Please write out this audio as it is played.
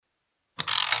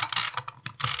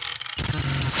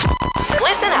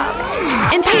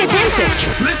and pay attention.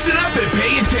 Listen up and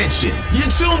pay attention. You're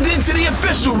tuned into the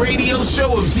official radio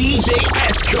show of DJ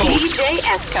Esco. DJ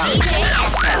Esco.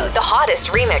 The hottest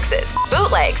remixes,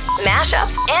 bootlegs,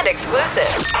 mashups, and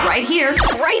exclusives. Right here,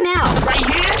 right now. Right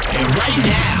here and right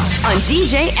now. On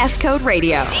DJ Esco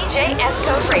Radio. DJ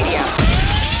Esco Radio.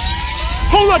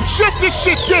 Hold up, shut this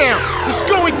shit down. It's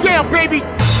going down, baby.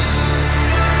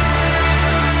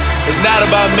 It's not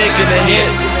about making a hit.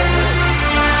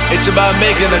 It's about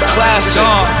making a classic.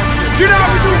 You know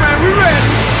what we do, man. We ready.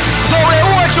 Sobre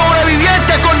el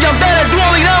sobreviviente con Yandel, el dúo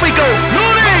dinámico.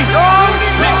 ¡Luni!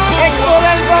 Héctor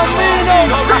el Bambino.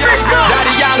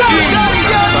 Daddy Yankee.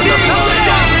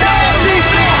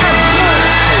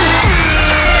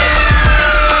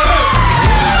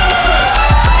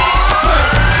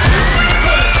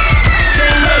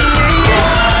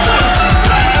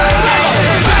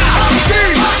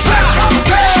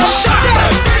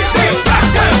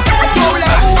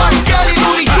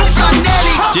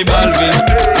 J Balvin,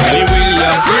 Kelly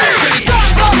Williams.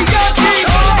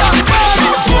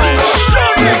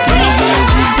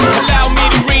 Allow me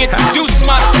to reintroduce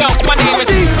myself. My name is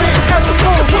DJ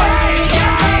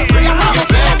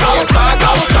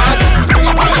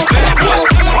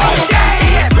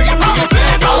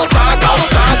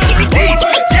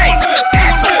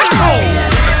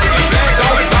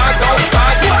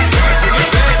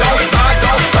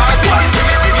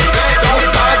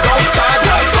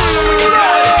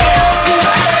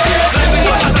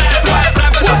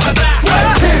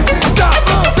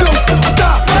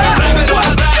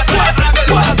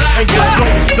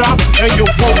And you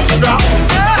won't stop.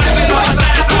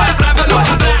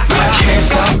 Can't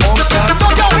stop, won't stop.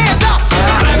 Throw your hands up.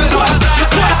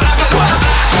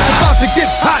 It's about to get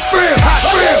hot, real hot,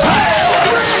 real hot.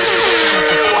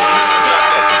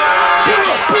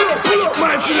 Pull up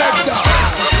my selector.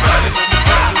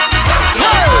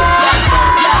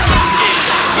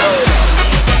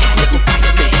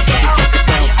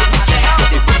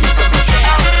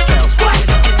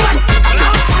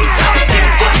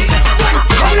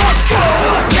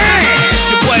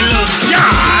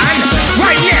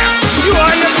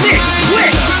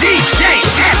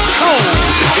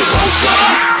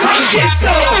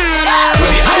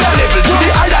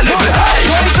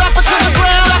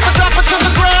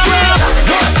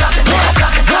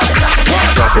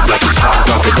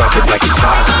 Drop it like it's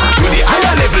hot. To the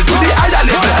higher level, to the higher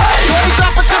level. Hey.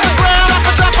 Drop it to the ground,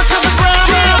 drop it to the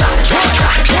ground.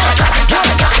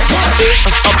 It's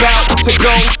about to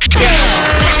go down.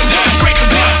 Breaking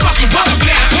down, fucking bubble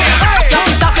down. Don't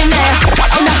stop it now.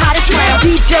 I'm the hottest round.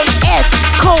 DJ S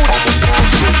Code.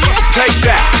 Take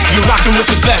that, you're rocking with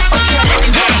the best.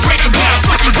 Breaking down,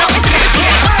 fucking bubble down.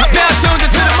 Now tuned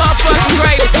into the motherfucking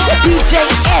greatest. DJ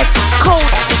S Code.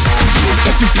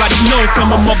 Everybody knows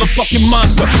I'm a motherfucking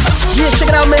monster. Yeah, check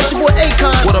it out, man. It's your boy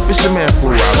Akon. What up, it's your man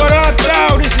Fool. What up,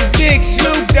 dog? This is Big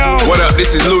Snoop Dogg. What up,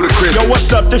 this is Ludacris. Yo,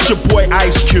 what's up? This your boy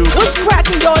Ice Cube. What's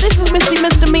cracking, y'all? This is Missy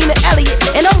Misdemeanor Elliott,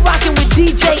 and I'm rocking with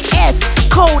DJ S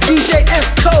Code. DJ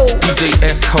S Code. DJ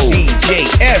S Code. DJ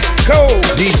S Code.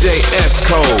 DJ S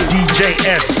Code. DJ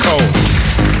S Code.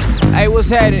 Hey, what's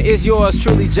happening? It's yours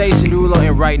truly, Jason Derulo,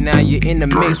 and right now you're in the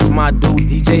mix with my dude,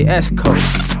 DJ Esco.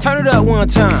 Turn it up one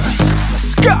time.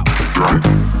 Let's go.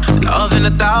 Love in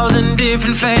 1,000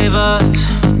 different flavors.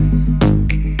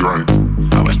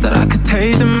 I wish that I could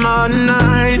taste them all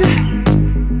night.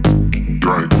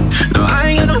 No, I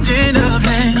ain't got no dinner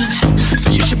plans, so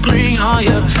you should bring all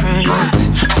your friends.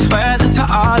 I swear that to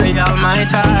all of y'all my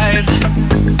type.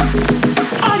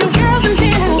 All you girls in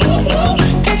here,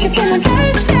 if you're feeling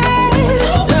thirsty,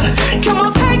 come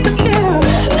on, take a sip,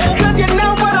 'cause you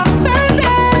know what I'm serving.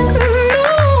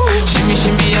 Shimmy,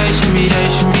 shimmy, yeah, shimmy, yeah,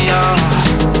 shimmy, yeah.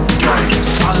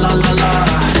 Swalla la la,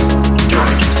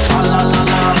 swalla la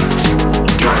la,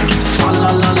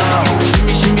 swalla la la.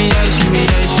 Shimmy, shimmy, yeah, shimmy,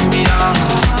 yeah, shimmy, yeah.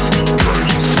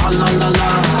 Swalla la la,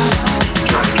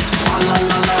 swalla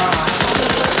la la,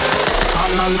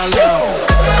 swalla la la.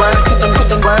 Work to them,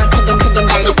 work to them, to them.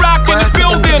 The Rock in the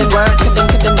building.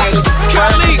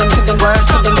 Cali,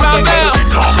 round down.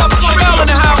 Pharrell in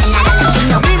the house.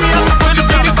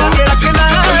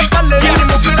 Yes.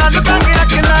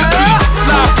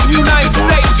 Live from United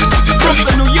States,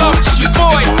 Brooklyn, New York. It's your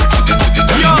boy,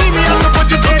 Young. The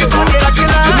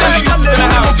nephews in the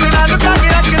house.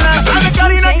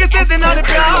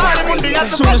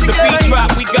 As soon as the beat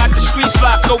drop, we got the streets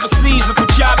locked overseas. A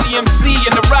Punjabi MC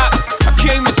in the rock. I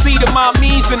came to see the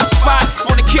mommies in the spot.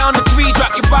 On the count of 3,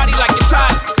 drop your body like it's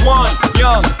hot. 1,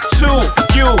 Young, 2,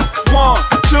 you, 1,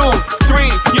 2,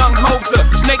 3, Young Hoser.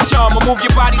 It's snake charmer. Move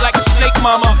your body like a snake,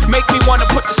 mama. Make me wanna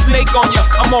put the snake on ya.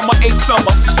 I'm on my 8th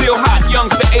summer, still hot,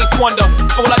 young's the 8th wonder.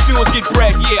 All I do is get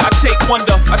bread, yeah, I take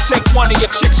wonder. I take one of your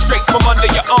chicks straight from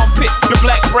under your armpit. The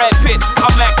black Brad Pitt,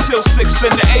 I'm back till 6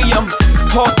 in the AM.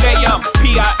 All day I'm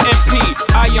P-I-M-P.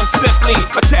 I am simply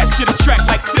attached to the track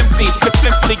like simply. It's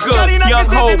simply good,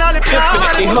 young ho,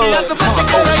 infinitely hood.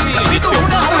 OC, it don't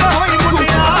stop.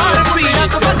 Gucci, DMC,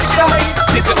 it don't stop.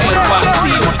 Nigga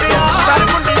NYC, we don't stop.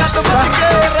 It's the rock.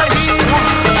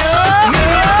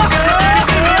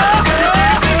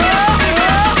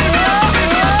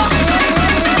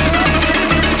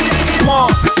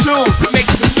 One, two, make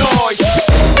some noise.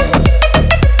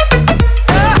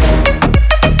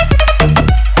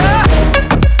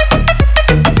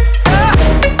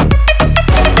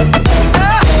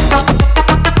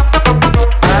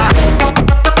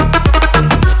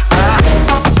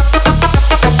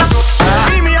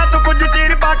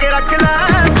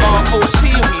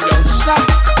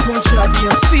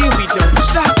 DMC, we don't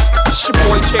stop. It's your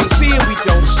boy Jay-Z, and we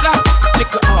don't stop.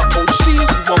 Nigga ROC, we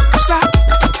won't stop.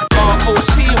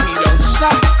 ROC, and we don't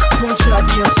stop. Punjab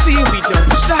DMC, and we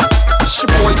don't stop. It's your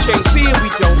boy Jay-Z, and we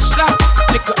don't stop.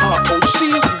 Nigga ROC,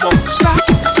 and we won't stop.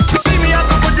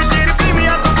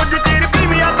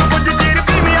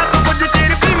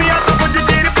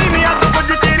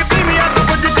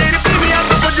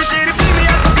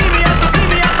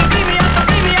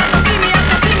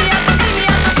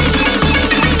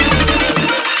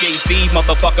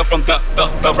 Motherfucker from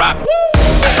the rap.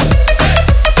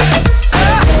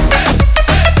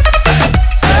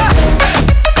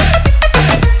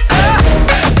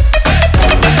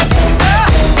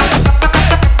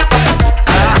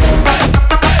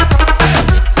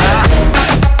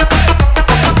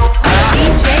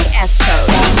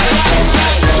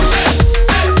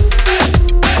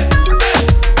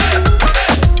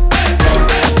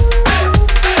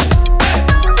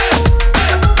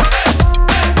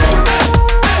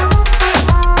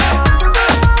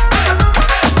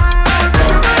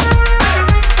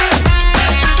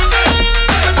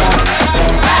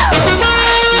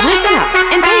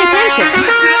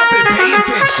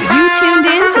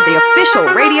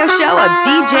 Radio show of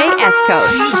DJ S-Code.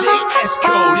 DJ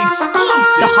S-Code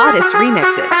exclusive. The hottest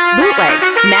remixes, bootlegs,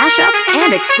 mashups,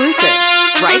 and exclusives.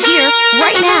 Right here,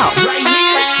 right now. Right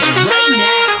here, right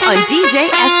now. On DJ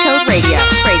S-Code Radio.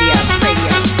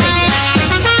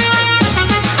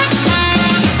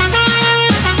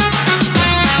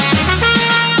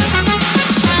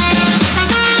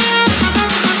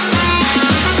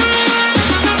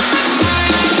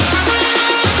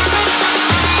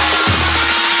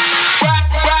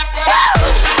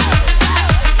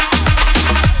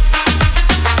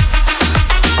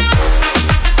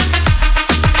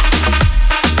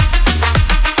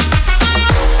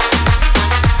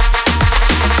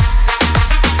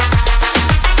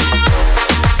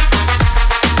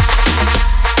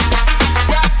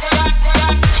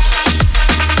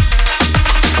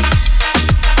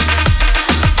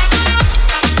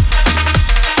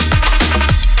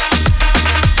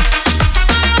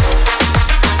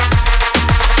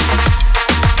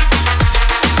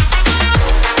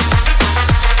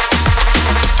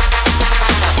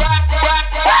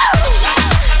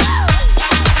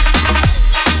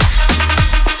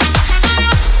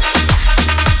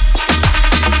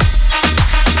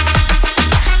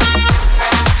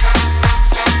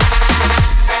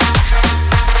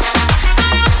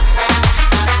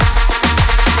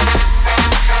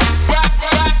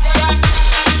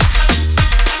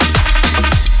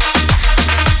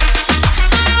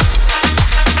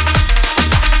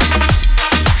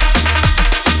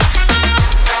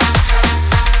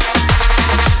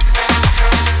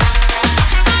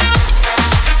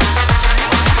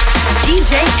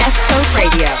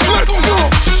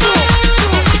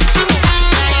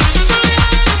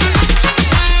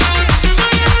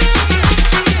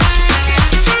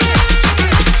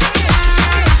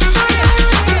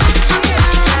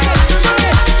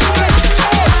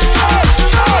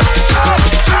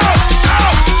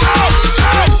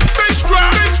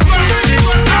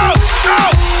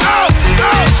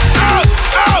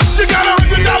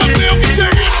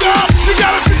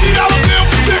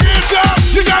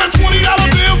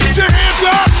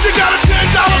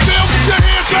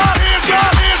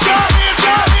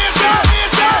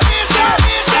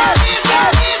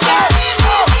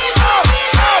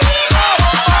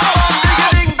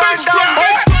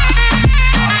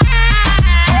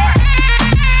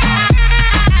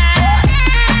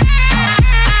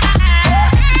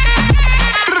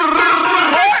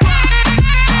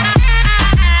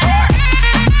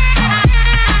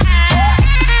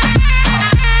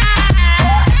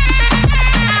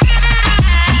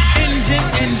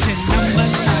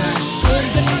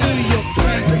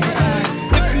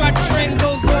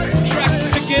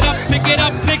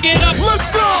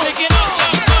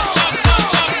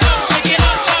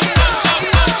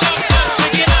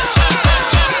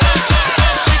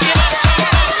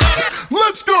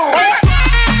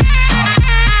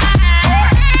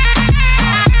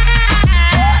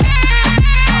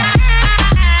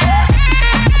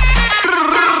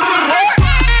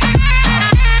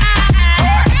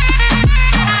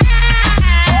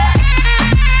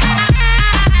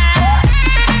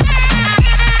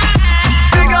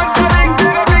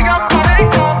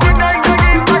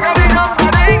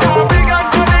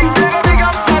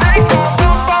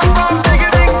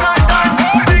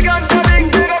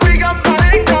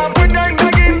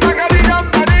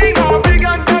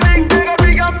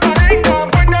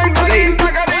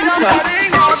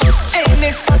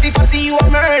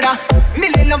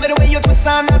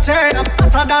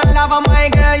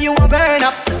 you a burn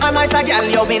up. A nice a girl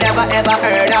you me never ever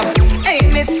heard of. Hey,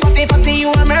 Miss Fatty Fatty,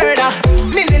 you a murder.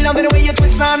 Really love the way you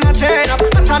twist and a turn up.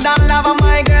 Hotter than lava,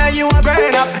 my girl, you a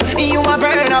burn up. You a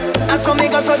burn up. And so me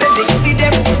go so the dick,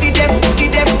 dem, dem, dem,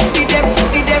 dem, dem,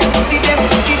 dem,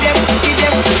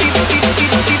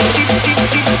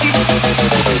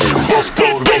 West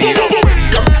Coast Radio.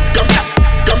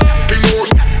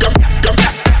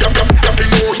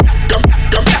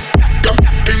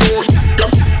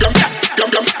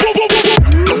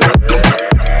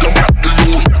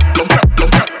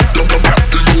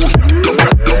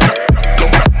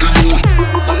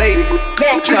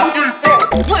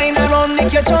 Wine around,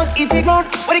 make your tongue eat the ground.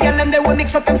 What the girl them they will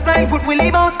mix up them style, put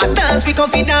Willie bounce. And dance, we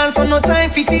confidence, so no time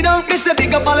fi sit down. Let's a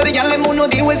big up all of the girl them who know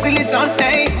they will silly stunt.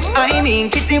 Hey, I mean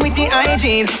kitty with the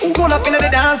hygiene. Who pull up into the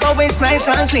dance, always nice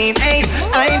and clean. Hey,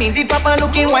 I mean the proper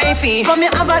looking wifey. From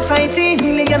your have a tighty,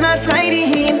 million a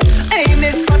sliding. Hey,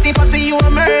 Miss Fatty Fatty, you a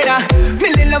murder.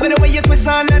 Million love the way you twist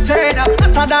and turn up.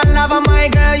 Hotter than lava, my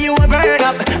girl, you a burn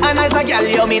up. And as a girl,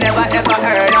 you me never ever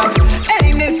heard of.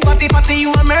 Hey, Miss Fatty Fatty,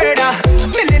 you a murder.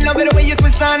 Million love the way you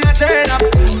twist and turn up.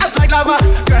 Act like lava,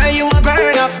 girl, you a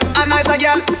burn up. And as a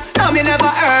girl, now me never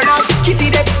heard of.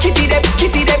 Kitty dip, kitty dip,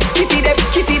 kitty dip, kitty dip,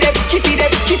 kitty dip, kitty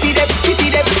dip, kitty dip, kitty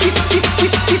dip, kitty dip,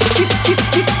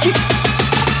 kitty dip.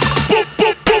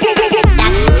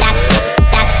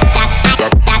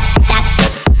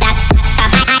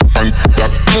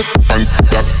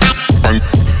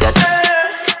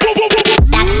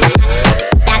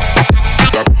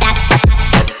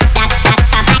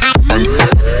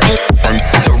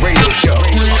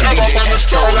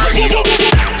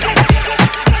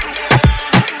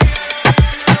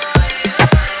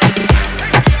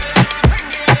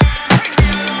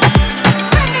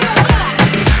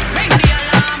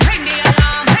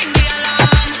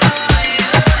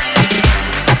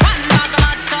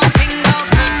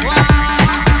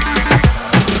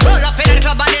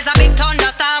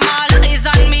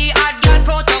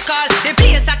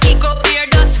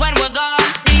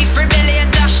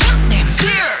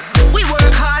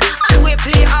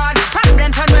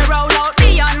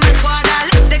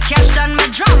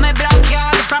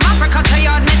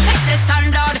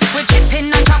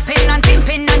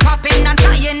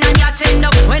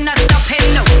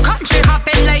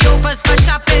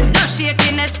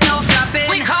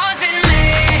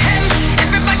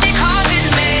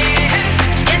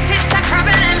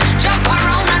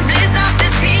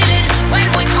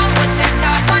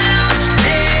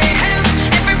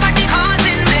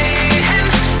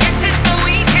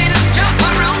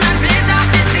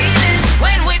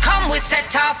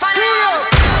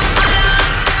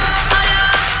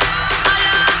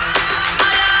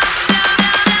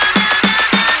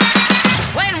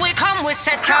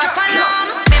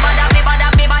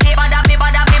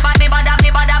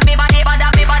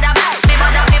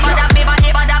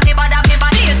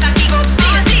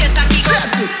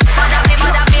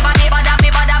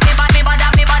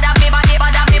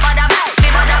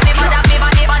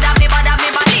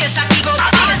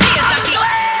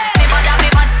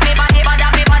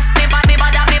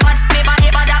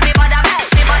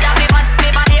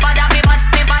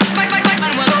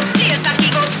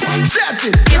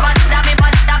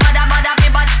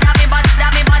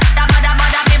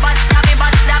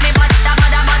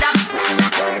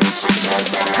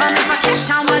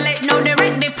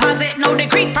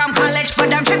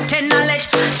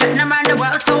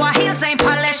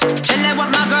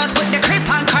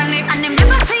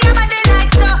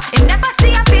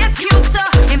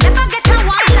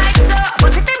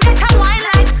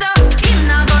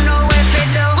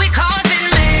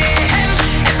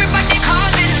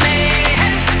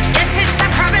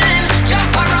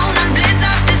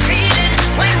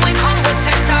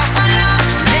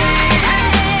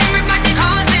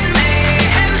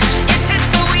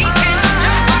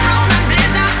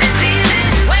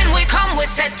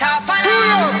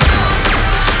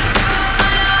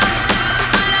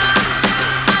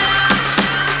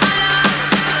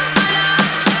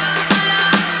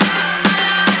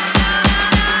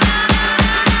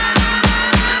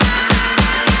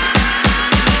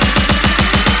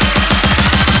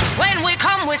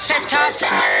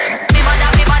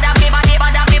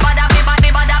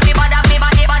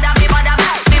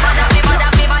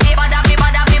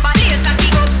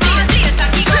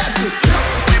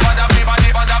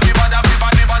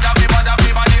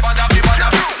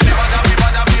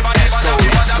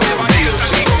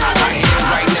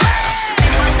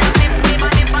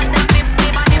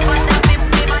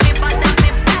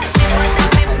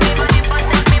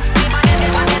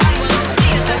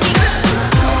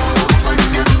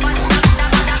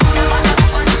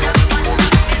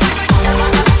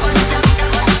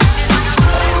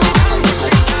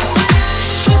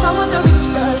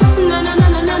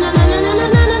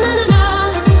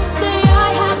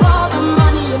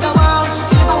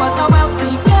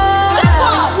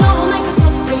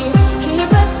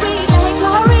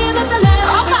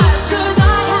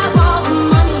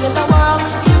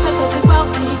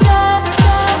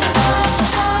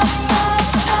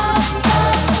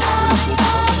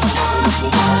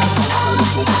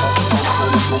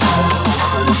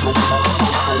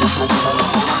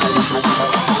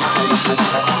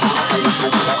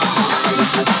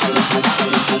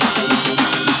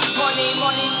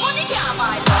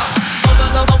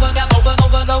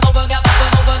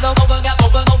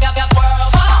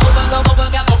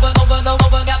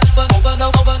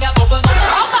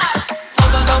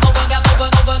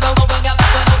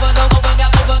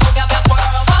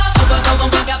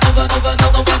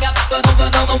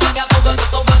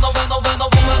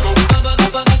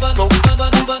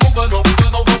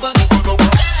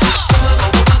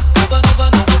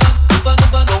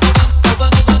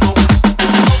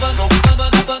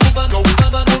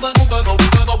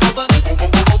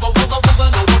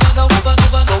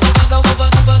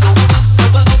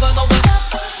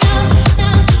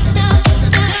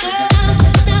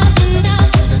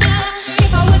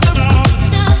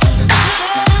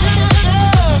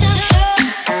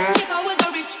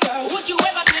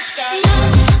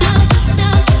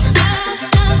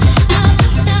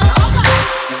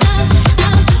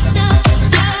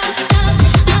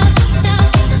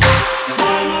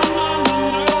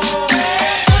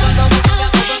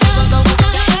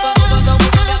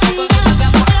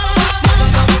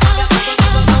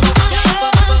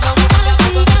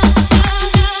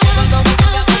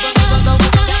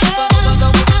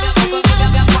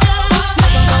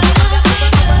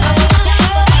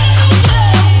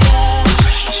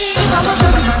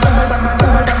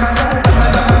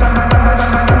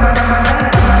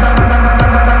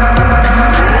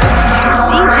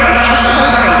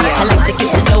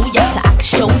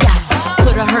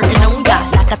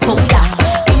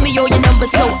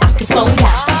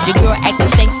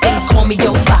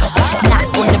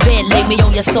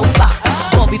 you're so far.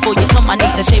 Boy, before you come, I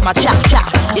need to shave my cha-cha.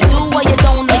 You do what you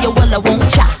don't know, you will, I won't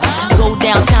cha. Go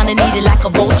downtown and eat it like a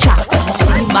vulture.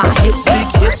 See my hips, big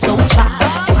hips, so cha.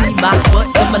 See my butt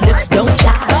and my lips don't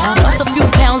cha. Lost a few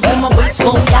pounds in my waist,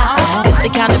 oh yeah. It's the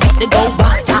kind of beat that go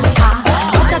ba-ta-ta.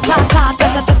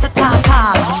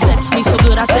 Ba-ta-ta-ta-ta-ta-ta-ta-ta. Sex me so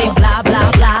good, I say blah,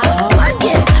 blah, blah.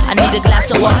 I need a glass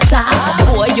of water.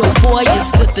 Boy, oh boy, it's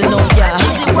good to know ya.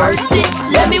 Is it worth it?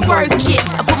 Let me work it.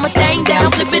 I put my thing down,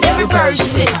 flip it and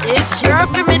reverse it. It's your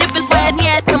primitive friend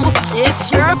yet. It's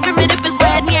your primitive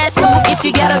friend yet. If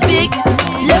you got a big,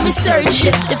 let me search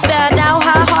it to find out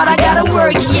how hard I gotta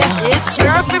work. Yeah, it's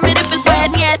your primitive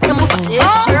friend yet.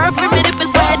 It's your primitive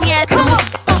friend yet.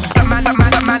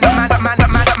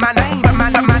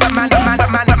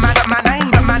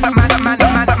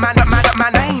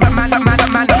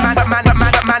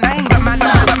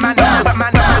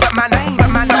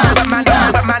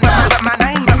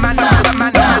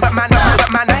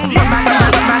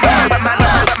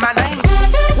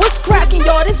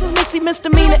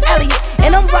 Misdemeanor Elliott,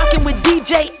 and I'm rocking with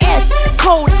DJ S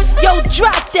Code. Yo,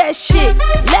 drop that shit.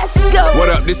 Let's go. What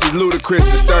up? This is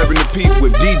Ludacris disturbing the peace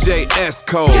with DJ S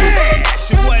Code. Yeah, it's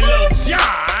your boy Lil Jon.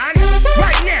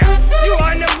 Right now, you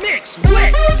on the mix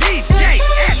with DJ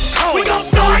S Code. We gon'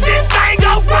 start this thing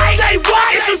alright. Say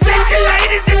what? It's some sexy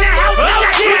ladies in the house.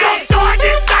 Okay. We gon' start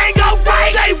this thing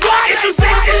alright. Say what? It's some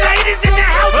sexy ladies in the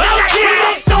house. Okay. We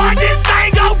gon' start this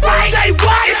thing alright. Say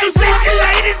what? It's some sexy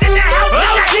ladies in the house.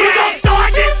 Okay. We gon'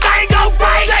 start this thing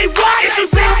alright. Say what? It's some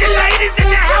sexy ladies in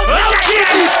the house. Okay.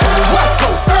 East Coast, West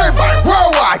Coast, everybody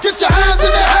worldwide, get your hands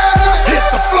in the air. Hit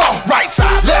the floor, right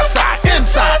side, left side,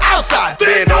 inside, outside.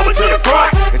 Bend over to the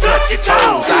front and touch your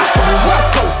toes. East Coast,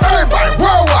 West Coast, everybody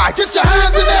worldwide, get your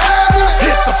hands in the air.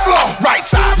 Hit the floor, right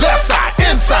side, left side,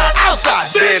 inside,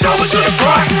 outside. Bend over to the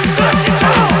front and touch your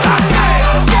toes.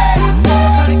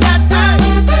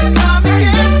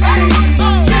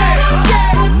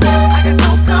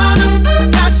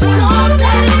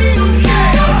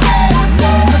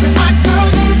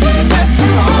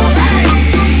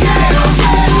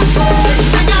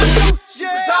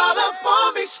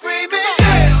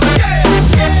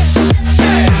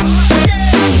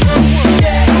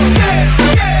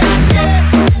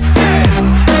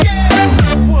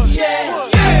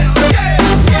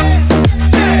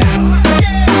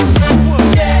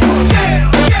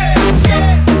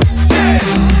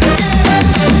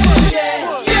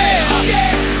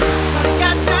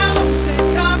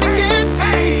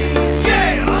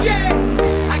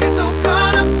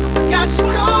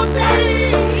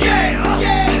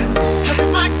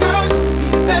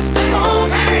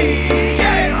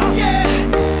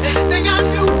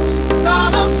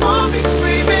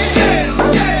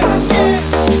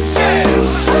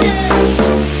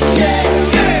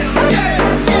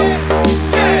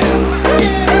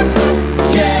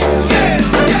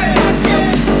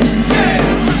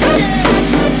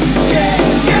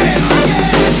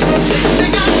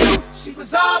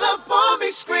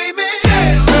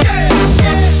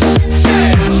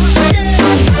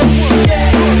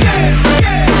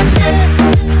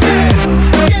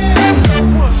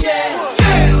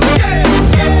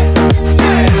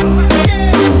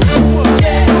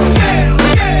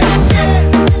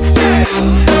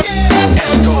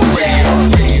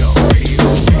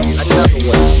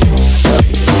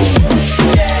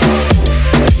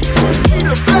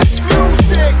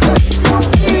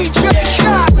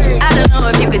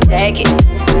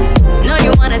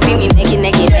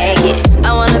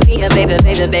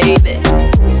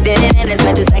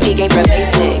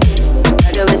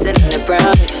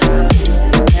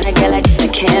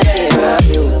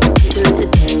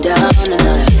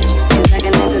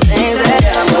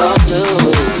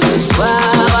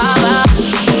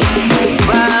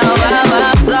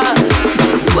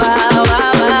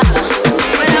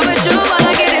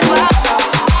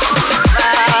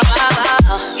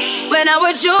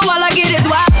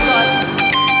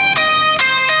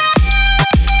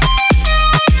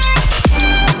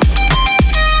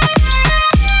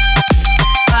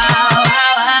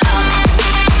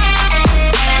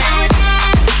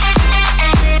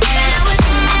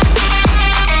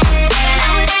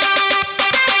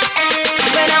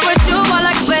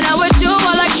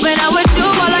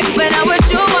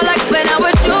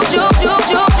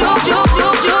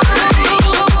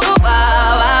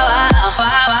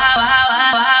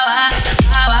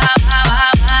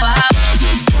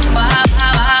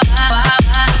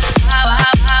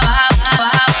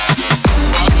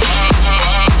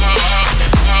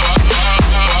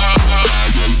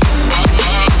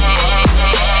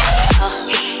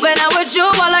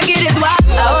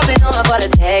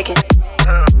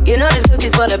 You know this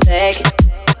cookie's for the bag.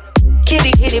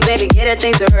 Kitty, kitty, baby, get her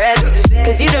things to rest.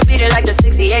 Cause you done beat it like the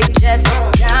 68 Jets.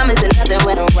 Diamonds and nothing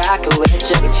when I'm rockin' with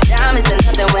you. Diamonds and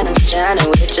nothing when I'm shining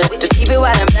with you. Just keep it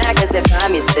white and black as if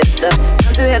I'm your sister.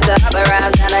 I'm too hip to hop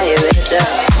around down here with you.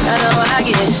 I know I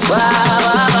get wow,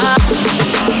 wow, wow.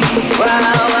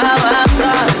 Wow, wow, wow,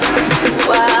 sauce.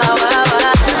 Wow, wow,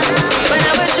 wow. When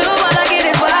I'm with you, all I get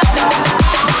is wow.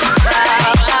 Wow,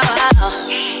 wow,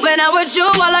 wow. When I'm with you,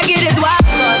 all I get is wow.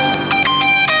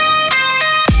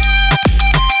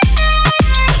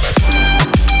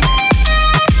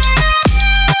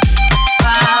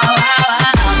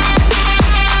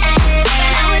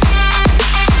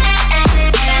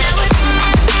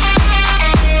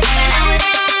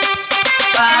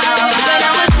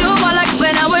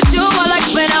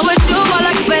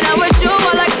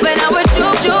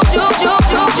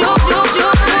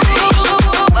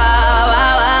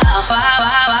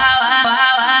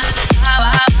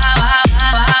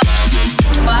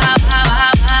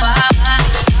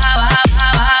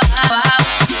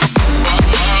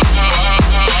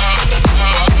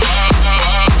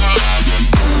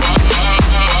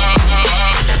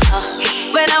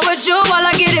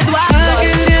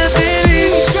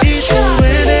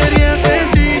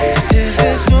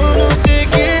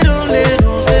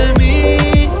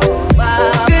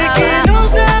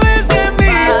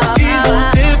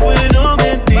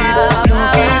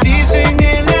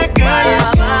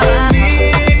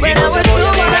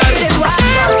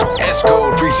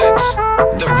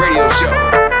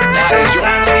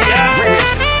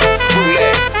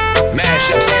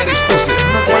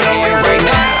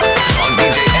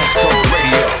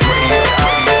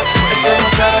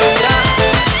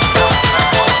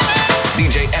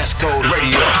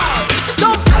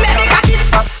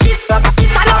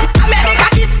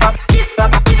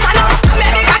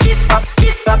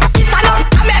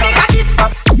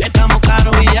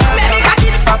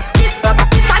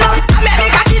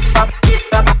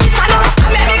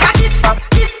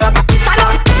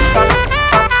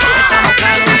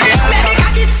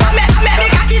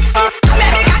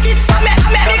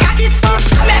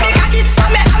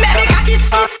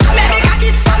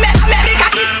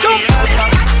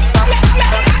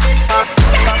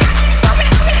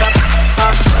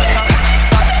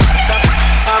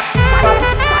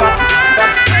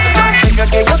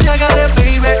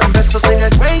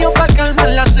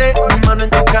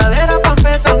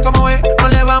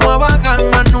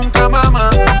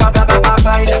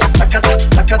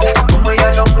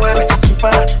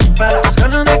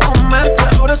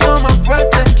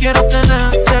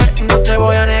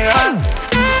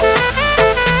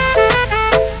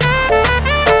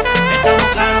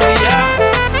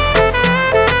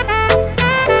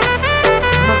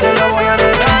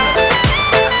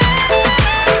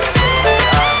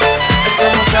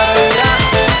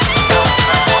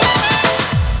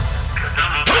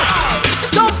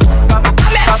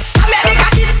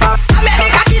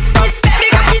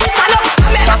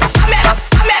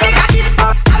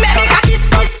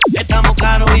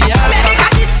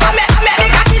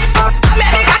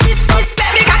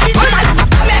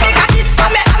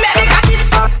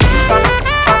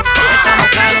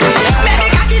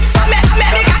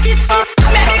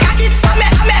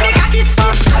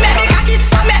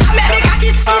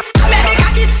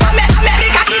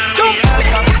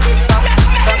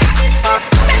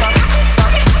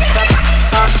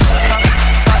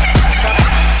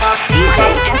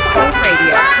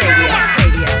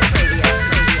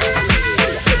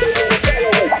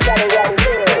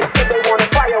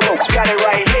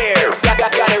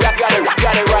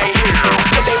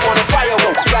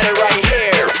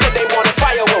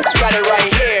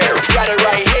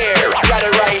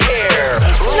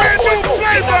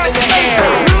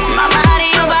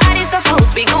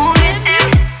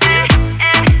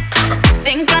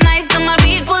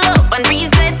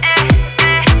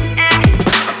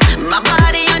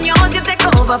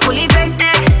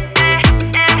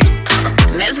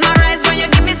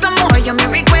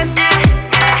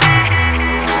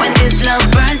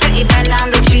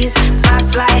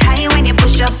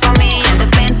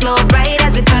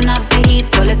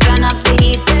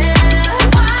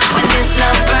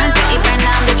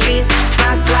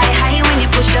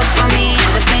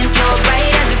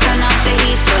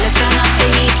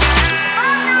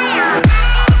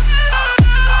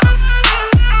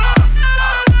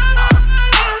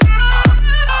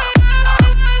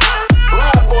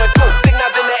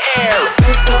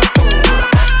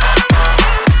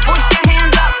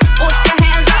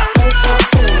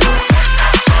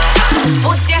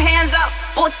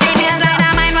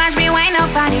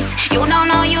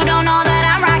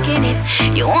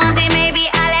 You want it, maybe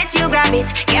I'll let you grab it.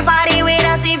 Can't party with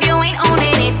us if you ain't on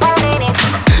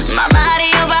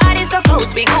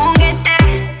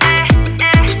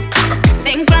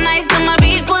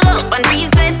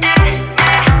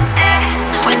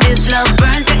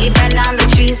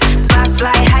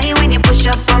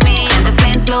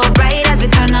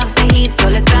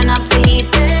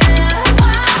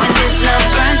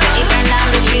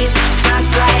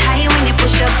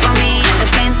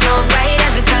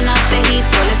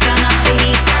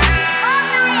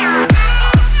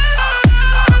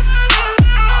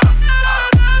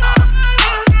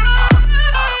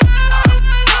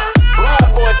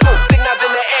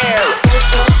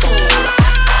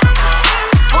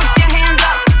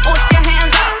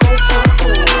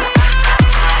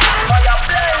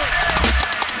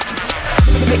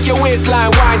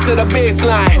waistline, wine to the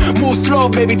baseline. Move slow,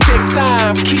 baby, take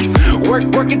time. Keep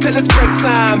working till it's break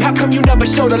time. How come you never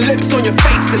show the lips on your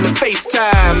face in the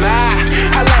FaceTime?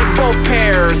 I like both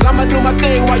pairs. I'ma do my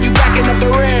thing while you backing up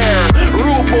the rear.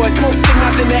 Rude boy, smoke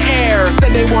signals in the air.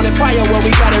 Said they wanted fire, well,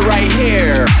 we got it right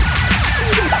here.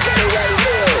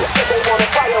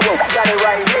 Got it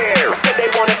right here. Said they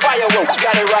wanted fireworks,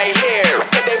 got it right here.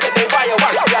 Said they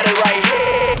fireworks, got it right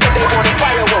here. Said they wanted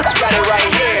fireworks, got it right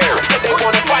here. Said they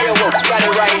wanted fireworks, got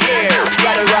it right here.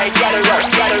 Got it right, got it right,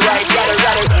 got it right,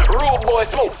 got it. Rude boy,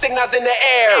 smoke signals in the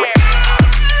air.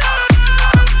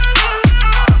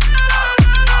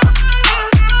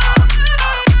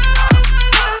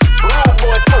 Rude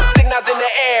boy, smoke signals in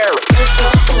the air.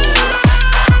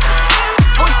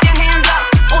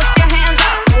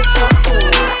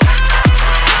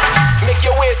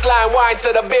 Waistline, wine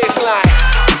to the baseline.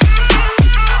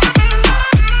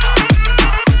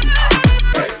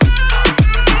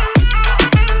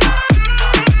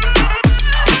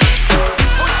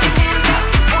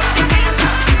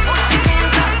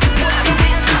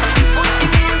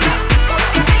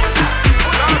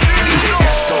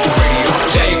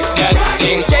 Shake that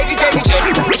thing, shake it, shake it, shake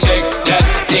it, shake that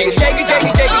thing, shake it, shake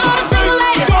it, shake it.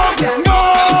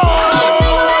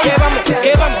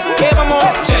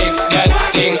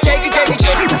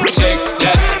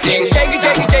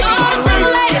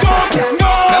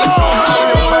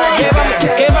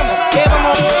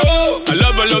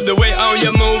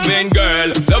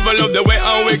 Love the way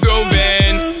how we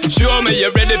grooving. Show me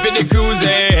you're ready for the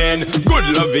cruising. Good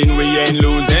loving, we ain't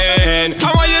losing. I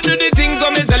want you to do the things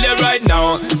let me tell you right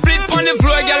now. Split on the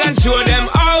floor, girl, and show them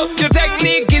how. Your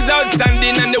technique is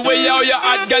outstanding, and the way how you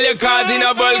hot, girl, you're causing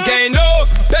a volcano.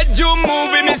 Bedroom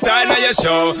movie, me style now your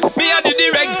show. Me are the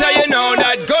director, you know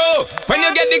that go. When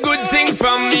you get the good things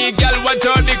from me, girl, watch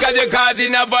out because you're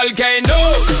causing a volcano.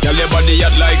 Girl, your body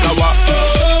hot like lava,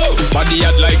 oh. Body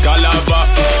hot like a lava,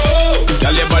 oh.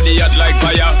 Girl, your body hot like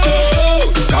fire, oh.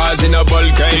 Causing a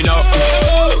volcano,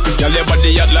 oh. Girl, your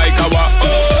body hot like lava,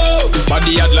 oh.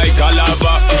 Body hot like a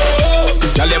lava, oh.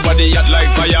 Girl, your body hot like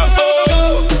fire,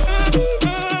 oh.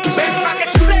 Ven pa' que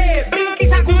sude, brinca y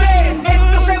sacude.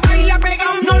 Esto se baila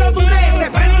pegado, no lo dudes. Se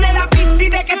prende la pista y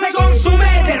de que se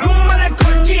consume. Derrumba el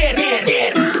alcohol, yeah. De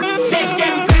que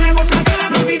en plena gozadera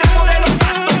nos olvidamos de los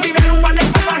tantos. Primero un par de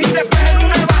papas y después en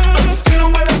un arrebato. Si no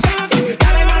mueves sexy,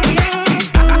 dale mami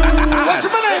sexy.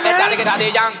 Dale que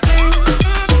dale, Yang.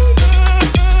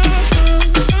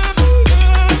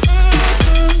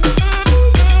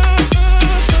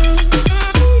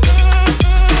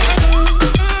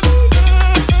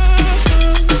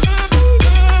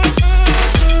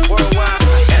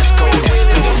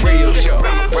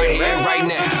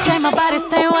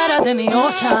 In the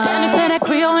ocean, and they say that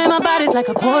Creole in my body's like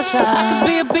a potion. I could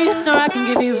be a beast or I can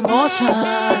give you emotion,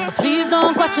 but please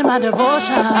don't question my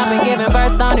devotion. I've been giving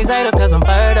birth on these haters cause I'm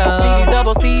fertile. See these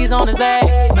double C's on his back,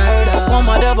 murder. Want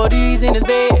my double D's in his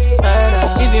bed,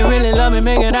 serta. If you really love me,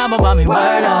 make an album about me,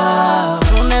 word up.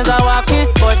 Soon as I walk in,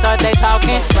 boys start they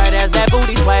talking, right as that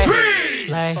booty sway.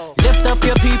 Slay. Lift up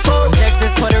your people, from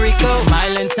Texas, Puerto Rico,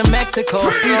 Islands to Mexico.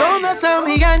 ¿Y dónde está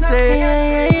mi gigante?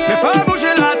 Me fue a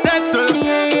bouger la tête.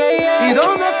 ¿Y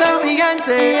dónde está mi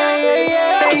gigante?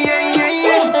 Say yeah, yeah,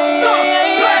 yeah. 1, 2,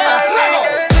 3, luego.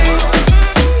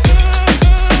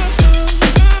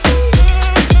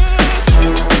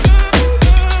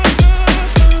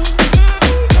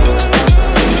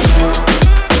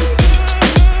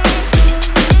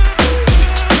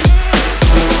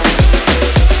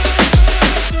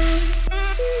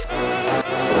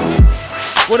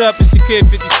 What up, it's the Kid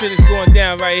 50 Cent is going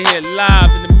down right here,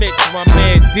 live in the mix with my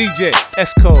man DJ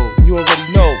S-Code. You already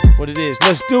know what it is.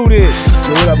 Let's do this.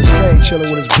 Yo, what up, it's Kane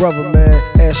chilling with his brother, man,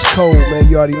 S-Code, man.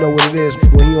 You already know what it is.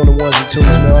 When he on the ones and twos,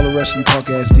 man, all the rest of you punk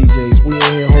ass DJs, we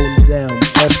in here holding it down.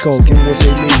 S-Code, give them what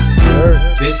they need. You heard?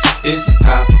 This is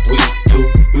how we do.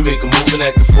 We make a move and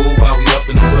act the fool while we up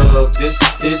in the club. This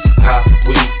is how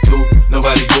we do.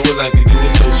 Nobody do it like we do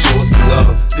it, so show us some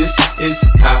love. This is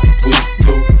how we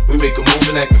do. We make a move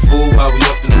and act the fool while we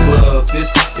up in the club.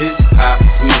 This is how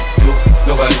we do.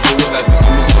 Nobody do it like we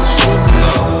do it, so show us some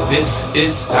love. This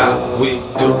is how we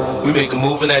do. We make a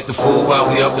move and act the fool while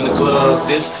we up in the club.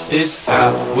 This is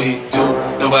how we do.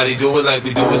 Nobody do it like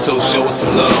we do it, so show us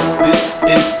some love. This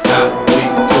is how we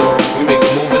do. We make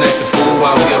a move and act the fool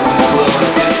while we up in the club.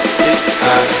 This is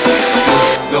how we do.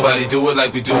 Nobody do it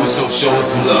like we do it, so show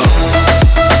us some love.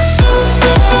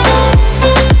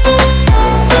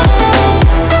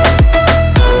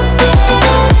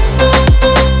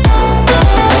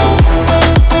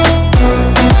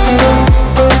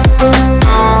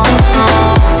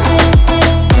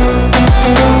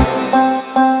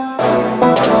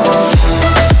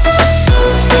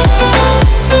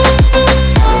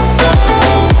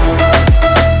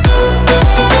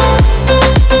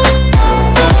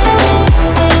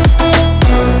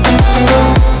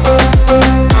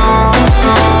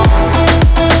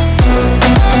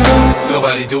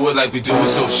 like we do it,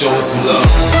 so show us some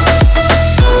love.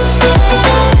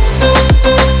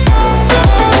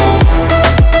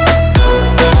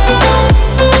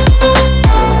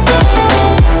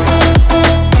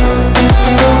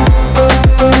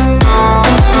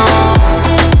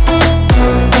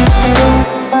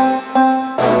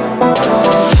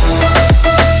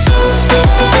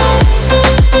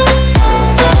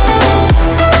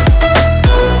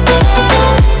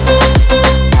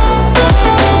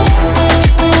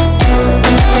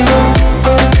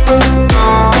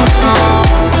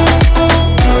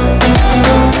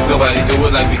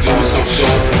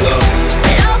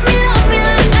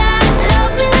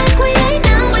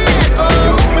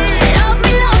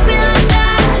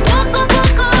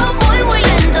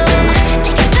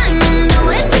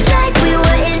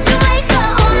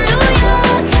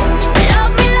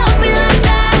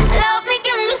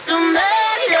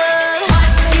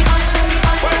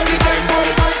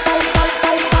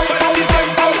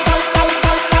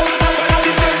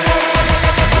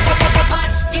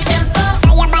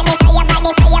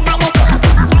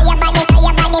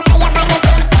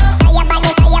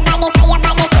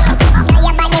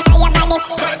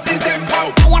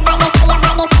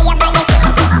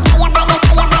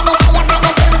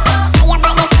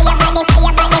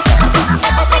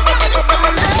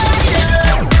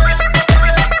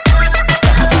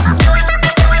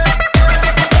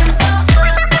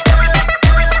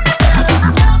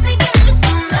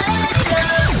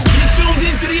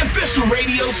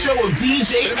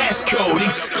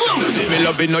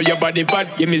 Loving all your body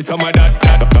fat, give me some of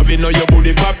that. Loving all your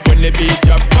booty pop when the beat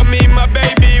drop. For me, my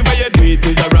baby, when you do it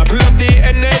is a rap. Love the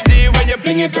energy when you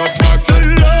fling it up back. So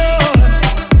Lord,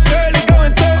 girl, you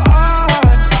going so hard.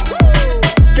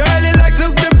 Girl, you like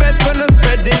look the best when I'm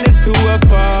spreading it to a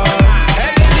part.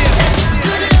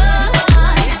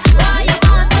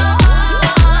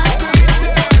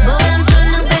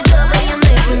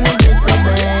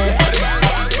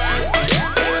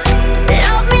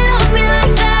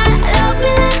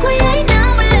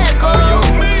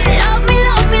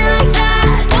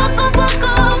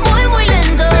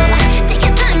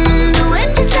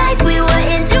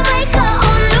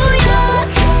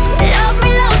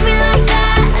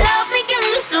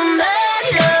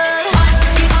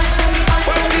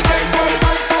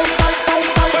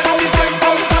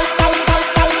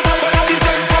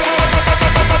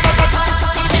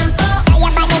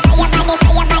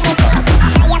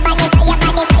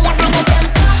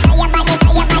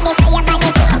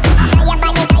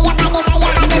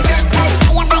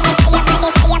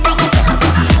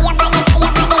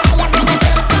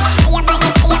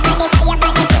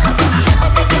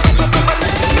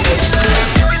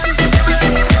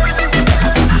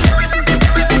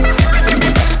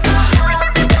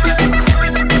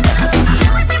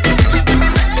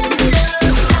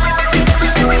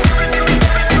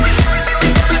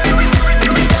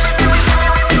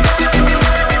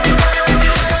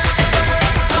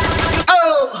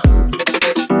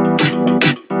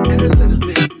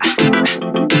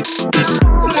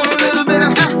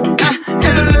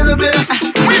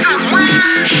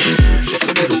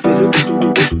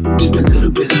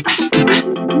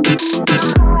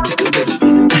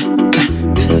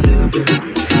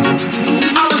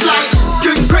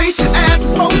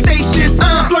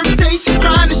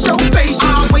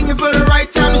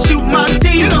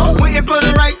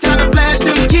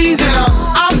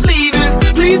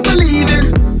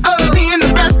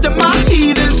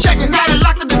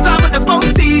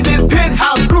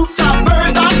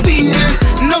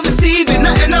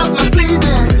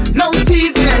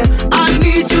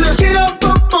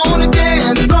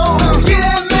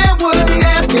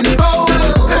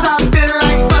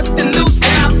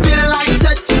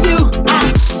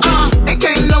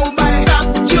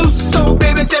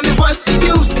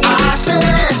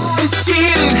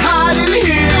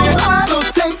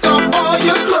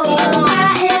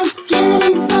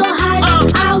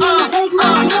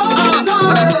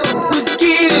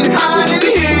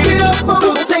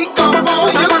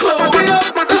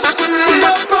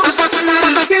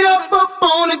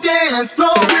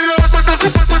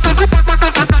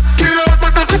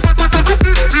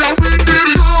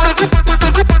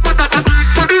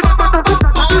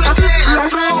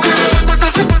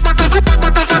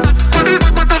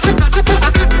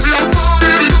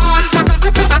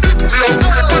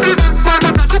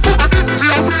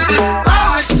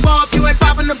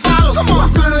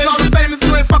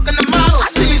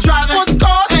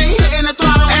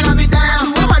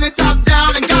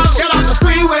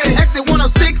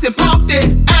 And parked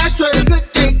it.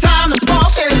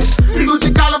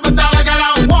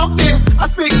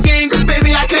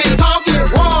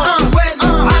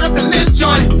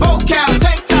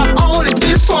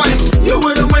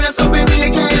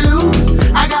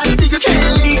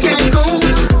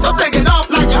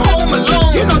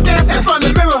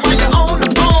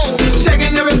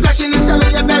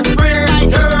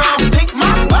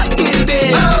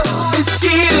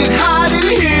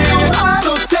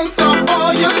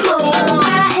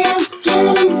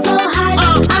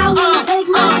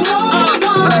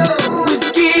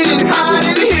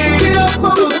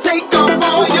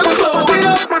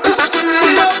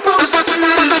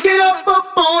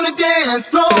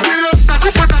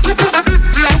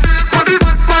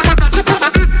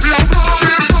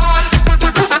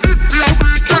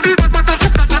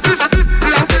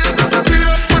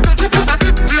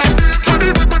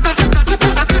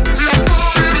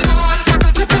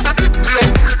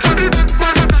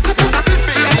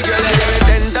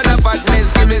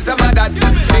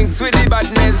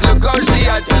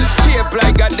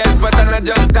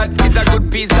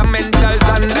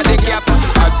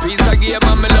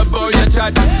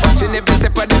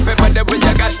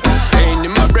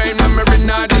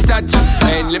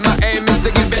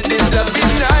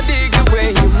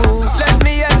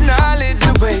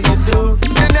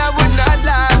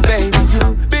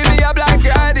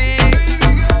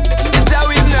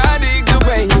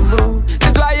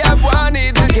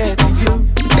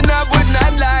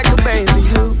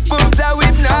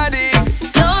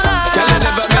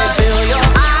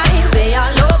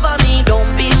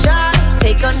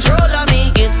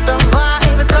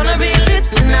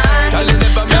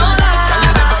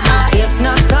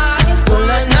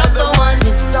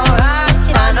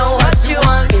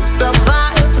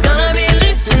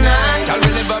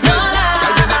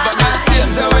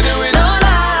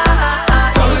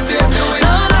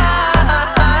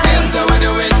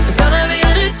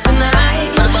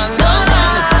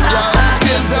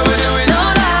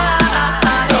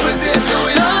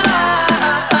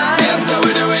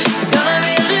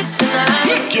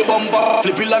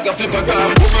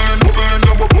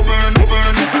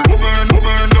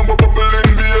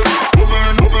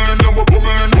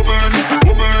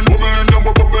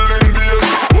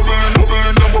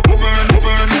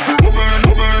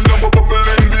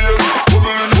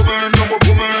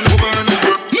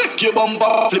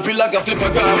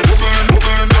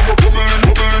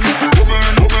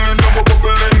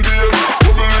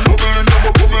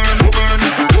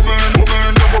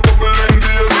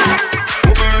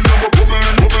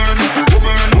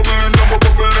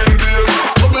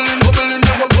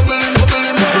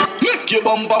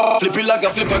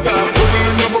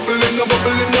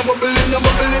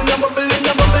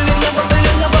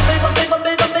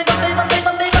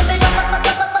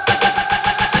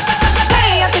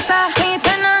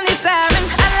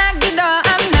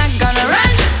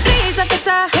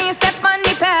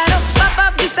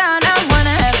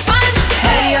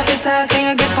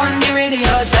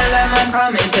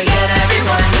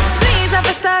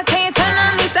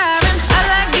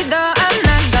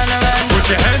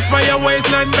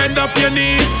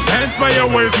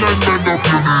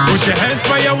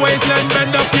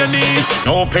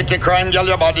 No petty crime, girl,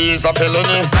 your body is a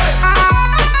felony.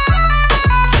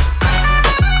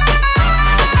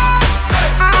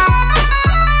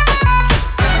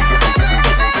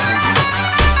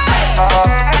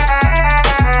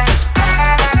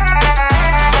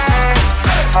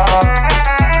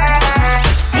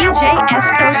 DJ S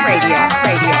Code Radio.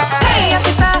 Hey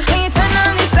officer, can you turn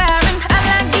on the siren? I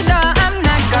like the door, I'm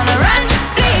not gonna run.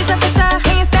 Please officer,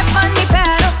 can you step on the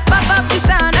pedal? Pop up the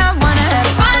sound, I wanna have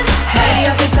fun. Hey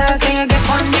officer, can you get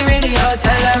on the radio?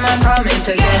 Tell them I'm coming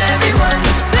to get everyone.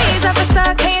 Please officer,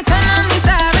 can you turn on the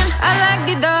siren? I like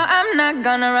the door, I'm not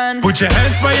gonna run. Put your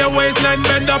hands by your waistline,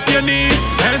 bend up your knees.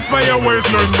 Hands by your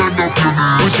waistline, bend up your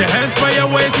knees. Put your hands by your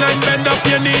waistline, bend up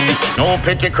your knees. No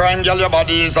petty crime, girl, your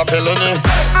body is a felony.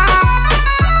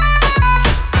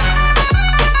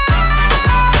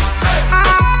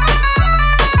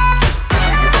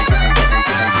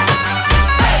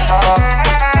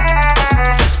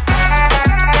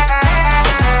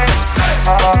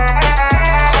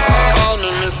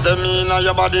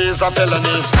 Your body is a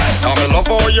felony. Come me love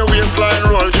how your waistline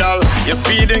roll, girl. You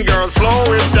speeding, girl, slow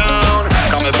it down.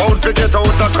 Come about to get out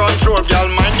of control, girl.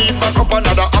 Might need back up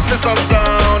another officers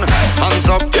down. Hands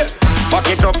up, yeah. Back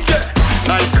it up, yeah.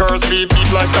 Nice curves, beat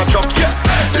like a truck, yeah.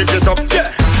 Lift it up, yeah.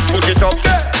 Put it up,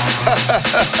 yeah.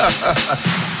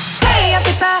 Hey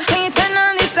officer, can you turn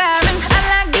on the siren? I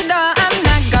like the door, I'm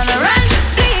not gonna run.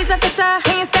 Please officer,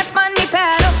 can you step on the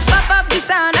pedal? Pop up the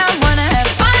sound, I wanna have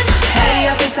fun. Hey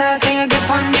officer, can you get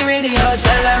on the radio?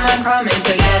 Tell them I'm coming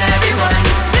to get everyone.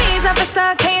 Please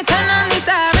officer, can you turn on the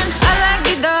siren? I like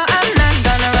the door, I'm not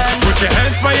gonna run. Put your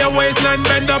hands by your waistline,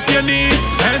 bend up your knees.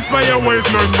 Hands by your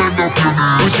waistline, bend up your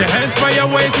knees. Put your hands by your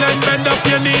waistline, bend up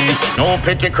your knees. No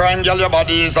petty crime, girl, your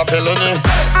body is a felony.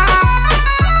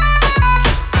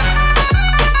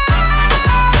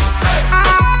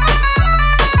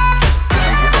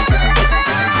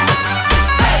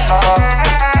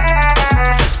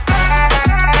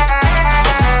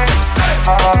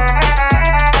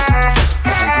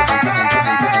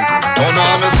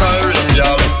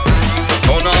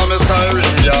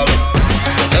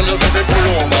 Pull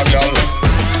over, girl.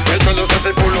 Me tell you,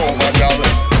 say pull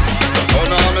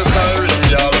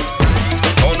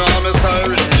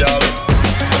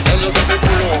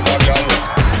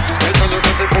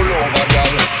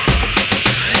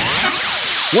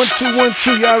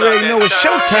 1212, y'all already know it's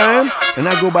showtime. And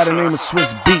I go by the name of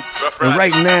Swiss Beats. And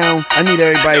right now, I need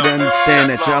everybody to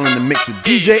understand that y'all in the mix with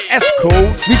DJ S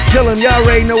Code. We killin', y'all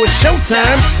already know it's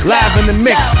showtime. Live in the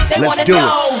mix. Let's do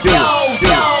it. Do it.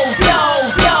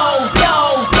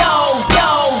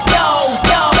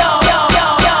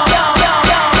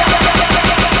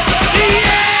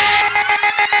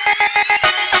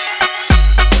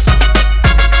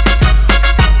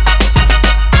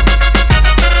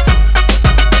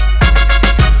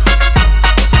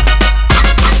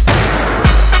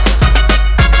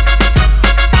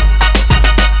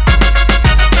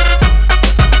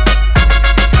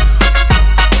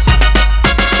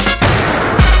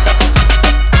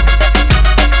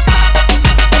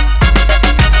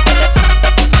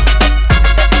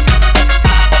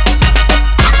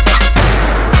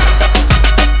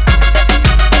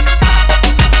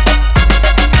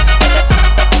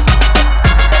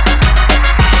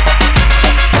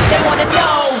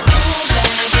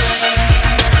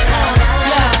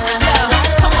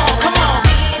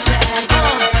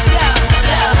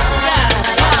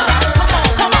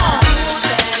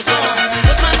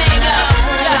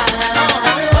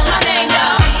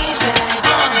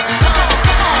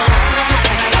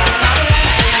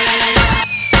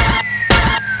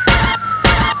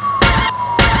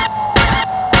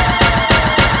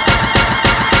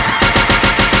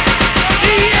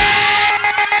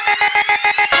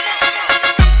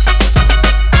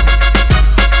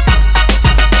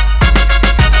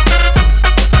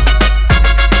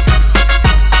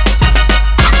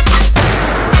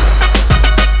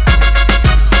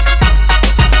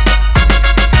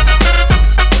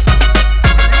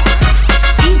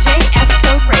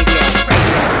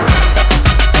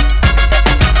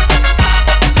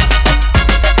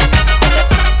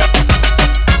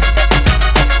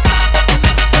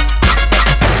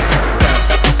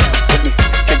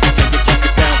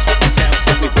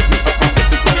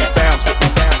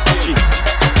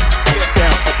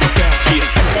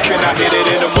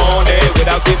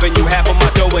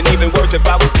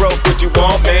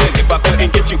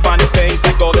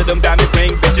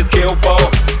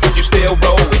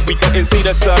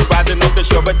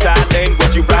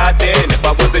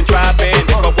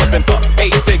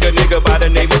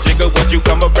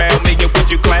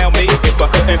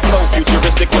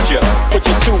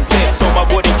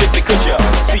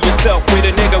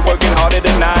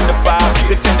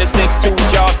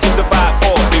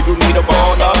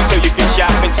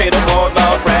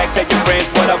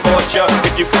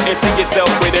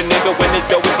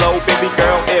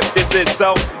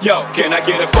 Yo, can I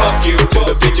get a fuck you to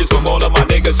the bitches from all of my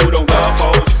niggas who don't love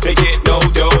hoes? They get no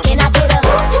dough. Can I get a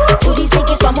to these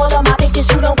niggas from all of my bitches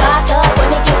who don't got love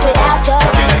when they get without love?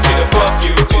 Can I get a fuck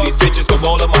you to these bitches from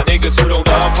all of my niggas who don't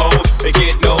love hoes? They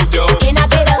get no dough. Can I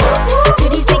get a to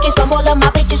these niggas from all of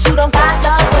my bitches who don't got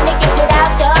love when they get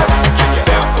without love? Can you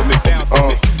bounce with me, bounce with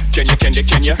me? Can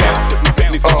you bounce with me,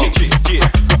 bounce with me? Yeah.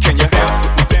 Can you bounce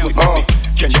with me, bounce with me?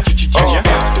 Can you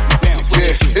bounce with me, bounce with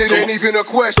me? It ain't even a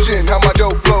question how my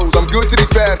dope flows. I'm good to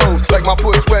these bad hoes, like my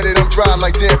foot sweated, I'm dry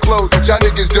like damn clothes. But y'all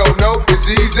niggas don't know, it's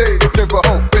easy to pimp a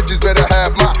hoe. Bitches better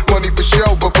have my money for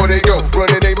show before they go.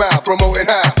 Running they mouth, promoting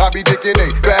how I be dicking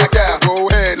they back out. Go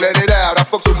ahead, let it out. I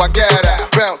fucks with my gat out,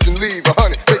 bounce and leave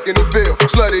 100, making them feel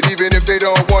slutted even if they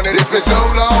don't want it. It's been so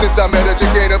long since I met a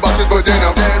chick ain't about shit, but then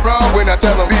I'm dead wrong when I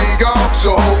tell them be gone.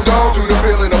 So hold on to the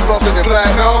feeling of flossing and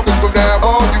platinum. Cause from now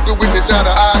on, you can witness out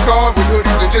an icon with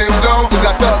hoodies and Tim's on. Cause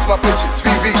I thugs my bitches,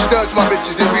 VV studs my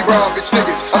bitches, then we wrong bitch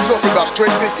niggas. I'm talking about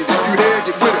straight niggas. If you here,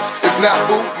 get with us. If not,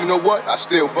 boo, you know what? I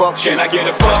still fuck you. Can I get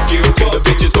a fuck you to the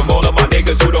bitches from all of my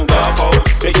niggas who don't love hoes?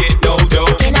 They get no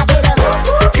dough. Can I get a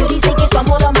to these niggas from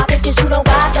all of my bitches who don't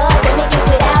got love when they get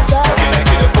without love? Can I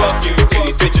get a fuck you to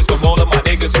these bitches from all of my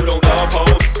niggas who don't love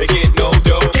hoes? They get no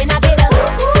dough. Can I get a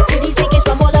to these niggas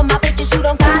from all of my bitches who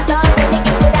don't got love when they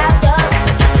get without love?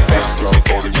 Won't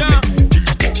stop.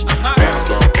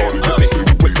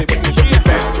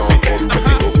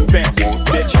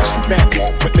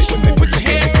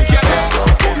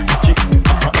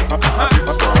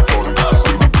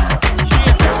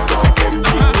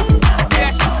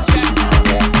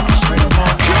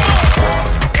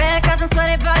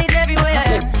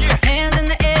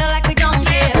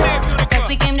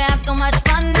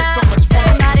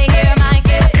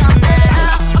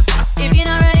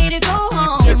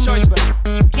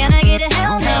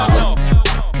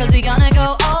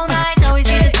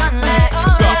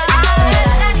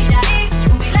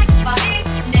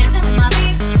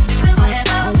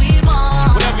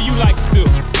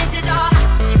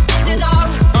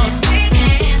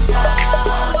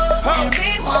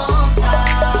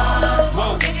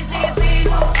 Can't you see it's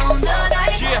me?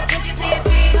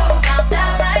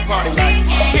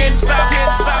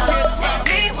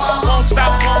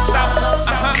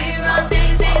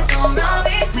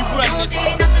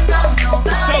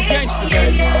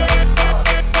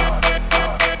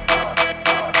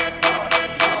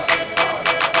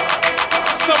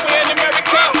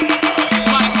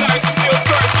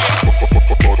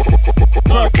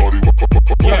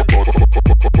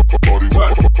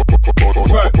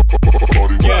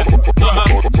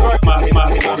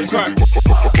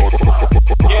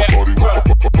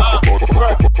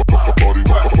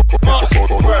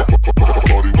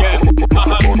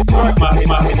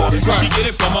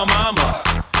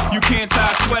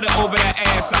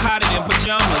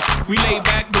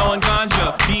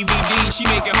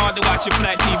 hard to watch a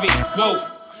flat TV. Whoa.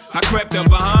 I crept up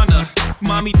behind her.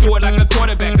 Mommy threw it like a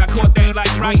quarterback. I caught that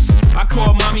like rice. I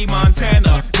called Mommy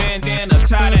Montana. Bandana,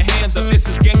 tie the hands up. This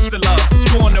is gangsta love.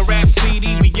 Scoring the rap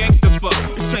CD, we gangsta fuck.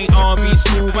 This ain't R&B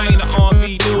smooth, I ain't an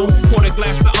R&B dude. Poured a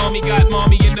glass of Army, got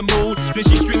Mommy in the mood. Then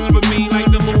she stripped for me like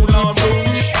the Moulin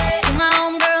Rouge. My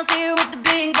homegirls here with the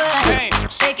big butt.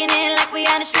 Shaking it like we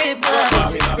at a strip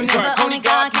club. Remember, only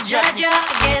God can judge ya.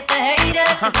 Forget the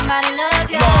haters, cause somebody loves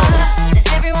ya. And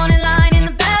everyone in line in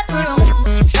the bathroom.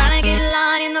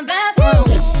 Line in the bathroom.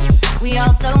 We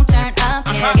all so turned up,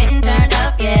 yeah, getting turned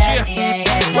up, yeah, yeah,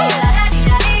 yeah.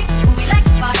 So we like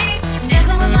to party,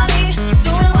 dancing with Molly,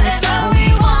 doing whatever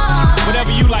we want.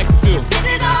 Whatever you like to do. This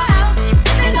is our house,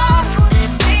 this is our rules,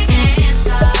 and we can't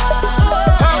stop.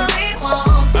 We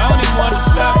won't stop. I don't even want to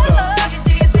stop though. Can't you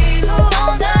see it's we who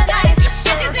own the night?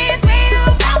 Can't you see it's we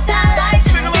who got that light?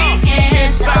 We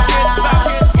can't stop,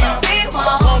 and we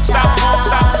won't stop.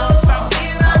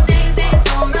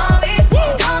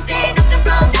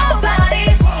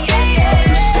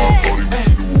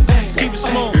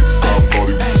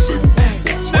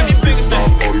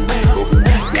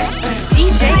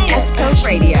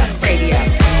 Radio.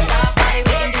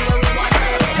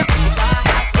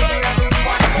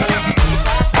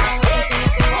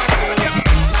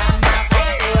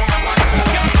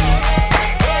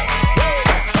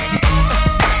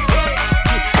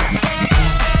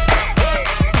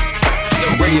 The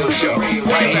radio show,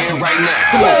 right here, right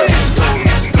now.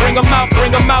 Bring 'em out,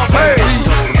 bring 'em out, hey.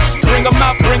 Bring 'em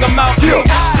out, bring 'em out,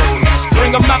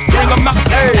 bring 'em out, bring 'em out,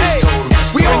 hey.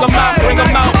 Bring 'em out, bring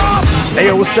 'em out. Hey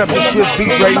yo, what's up? It's Swiss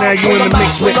Beats right now. You in the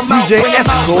mix with DJ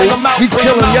Esco. We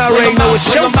killing, y'all already know it's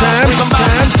showtime.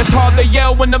 It's hard to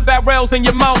yell when the barrel's in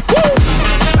your mouth.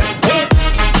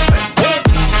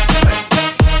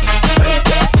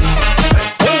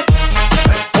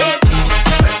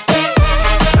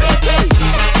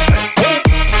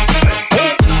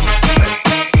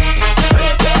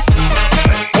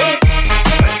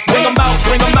 Bring 'em out,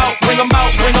 bring 'em out, bring 'em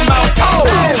out, bring 'em out.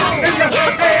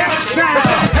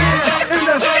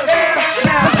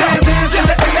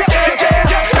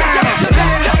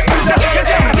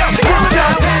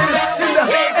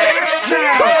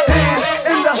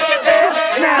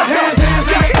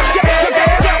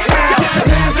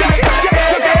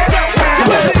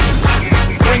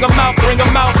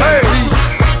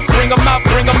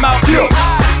 Bring 'em out, hey.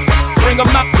 Bring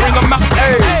 'em out, bring 'em out, yeah. Bring 'em out, bring 'em out,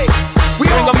 hey.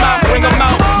 Bring 'em out, bring 'em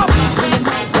out.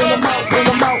 Bring 'em out, bring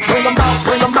 'em out,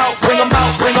 bring 'em out, bring 'em out,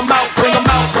 bring 'em out, bring 'em out, bring 'em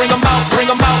out, bring 'em out, bring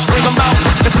 'em out, bring 'em out.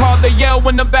 It's hard to yell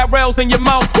when the barrel's in your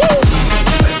mouth.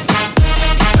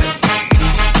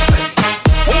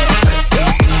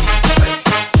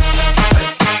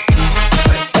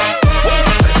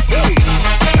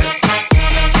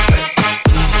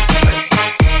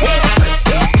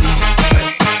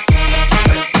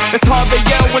 It's hard to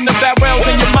yell when the barrel's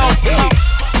in your mouth.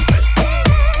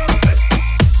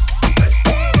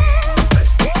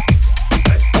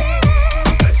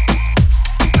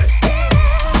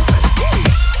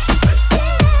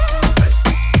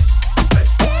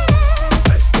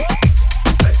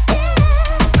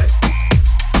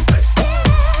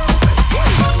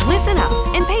 Listen up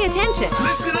and pay attention.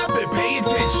 Listen up and pay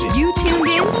attention. You tuned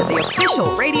in to the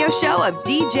official radio show of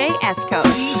DJ Esco.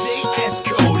 DJ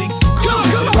Esco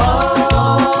exclusive.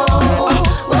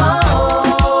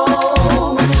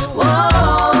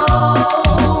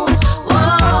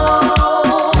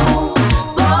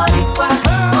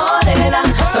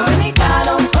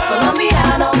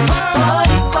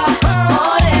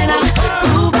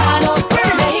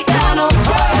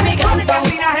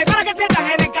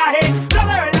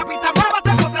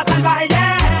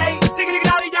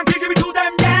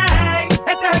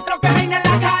 Este es el flow que reina en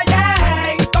la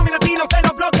calle. Todos mis latinos se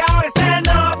los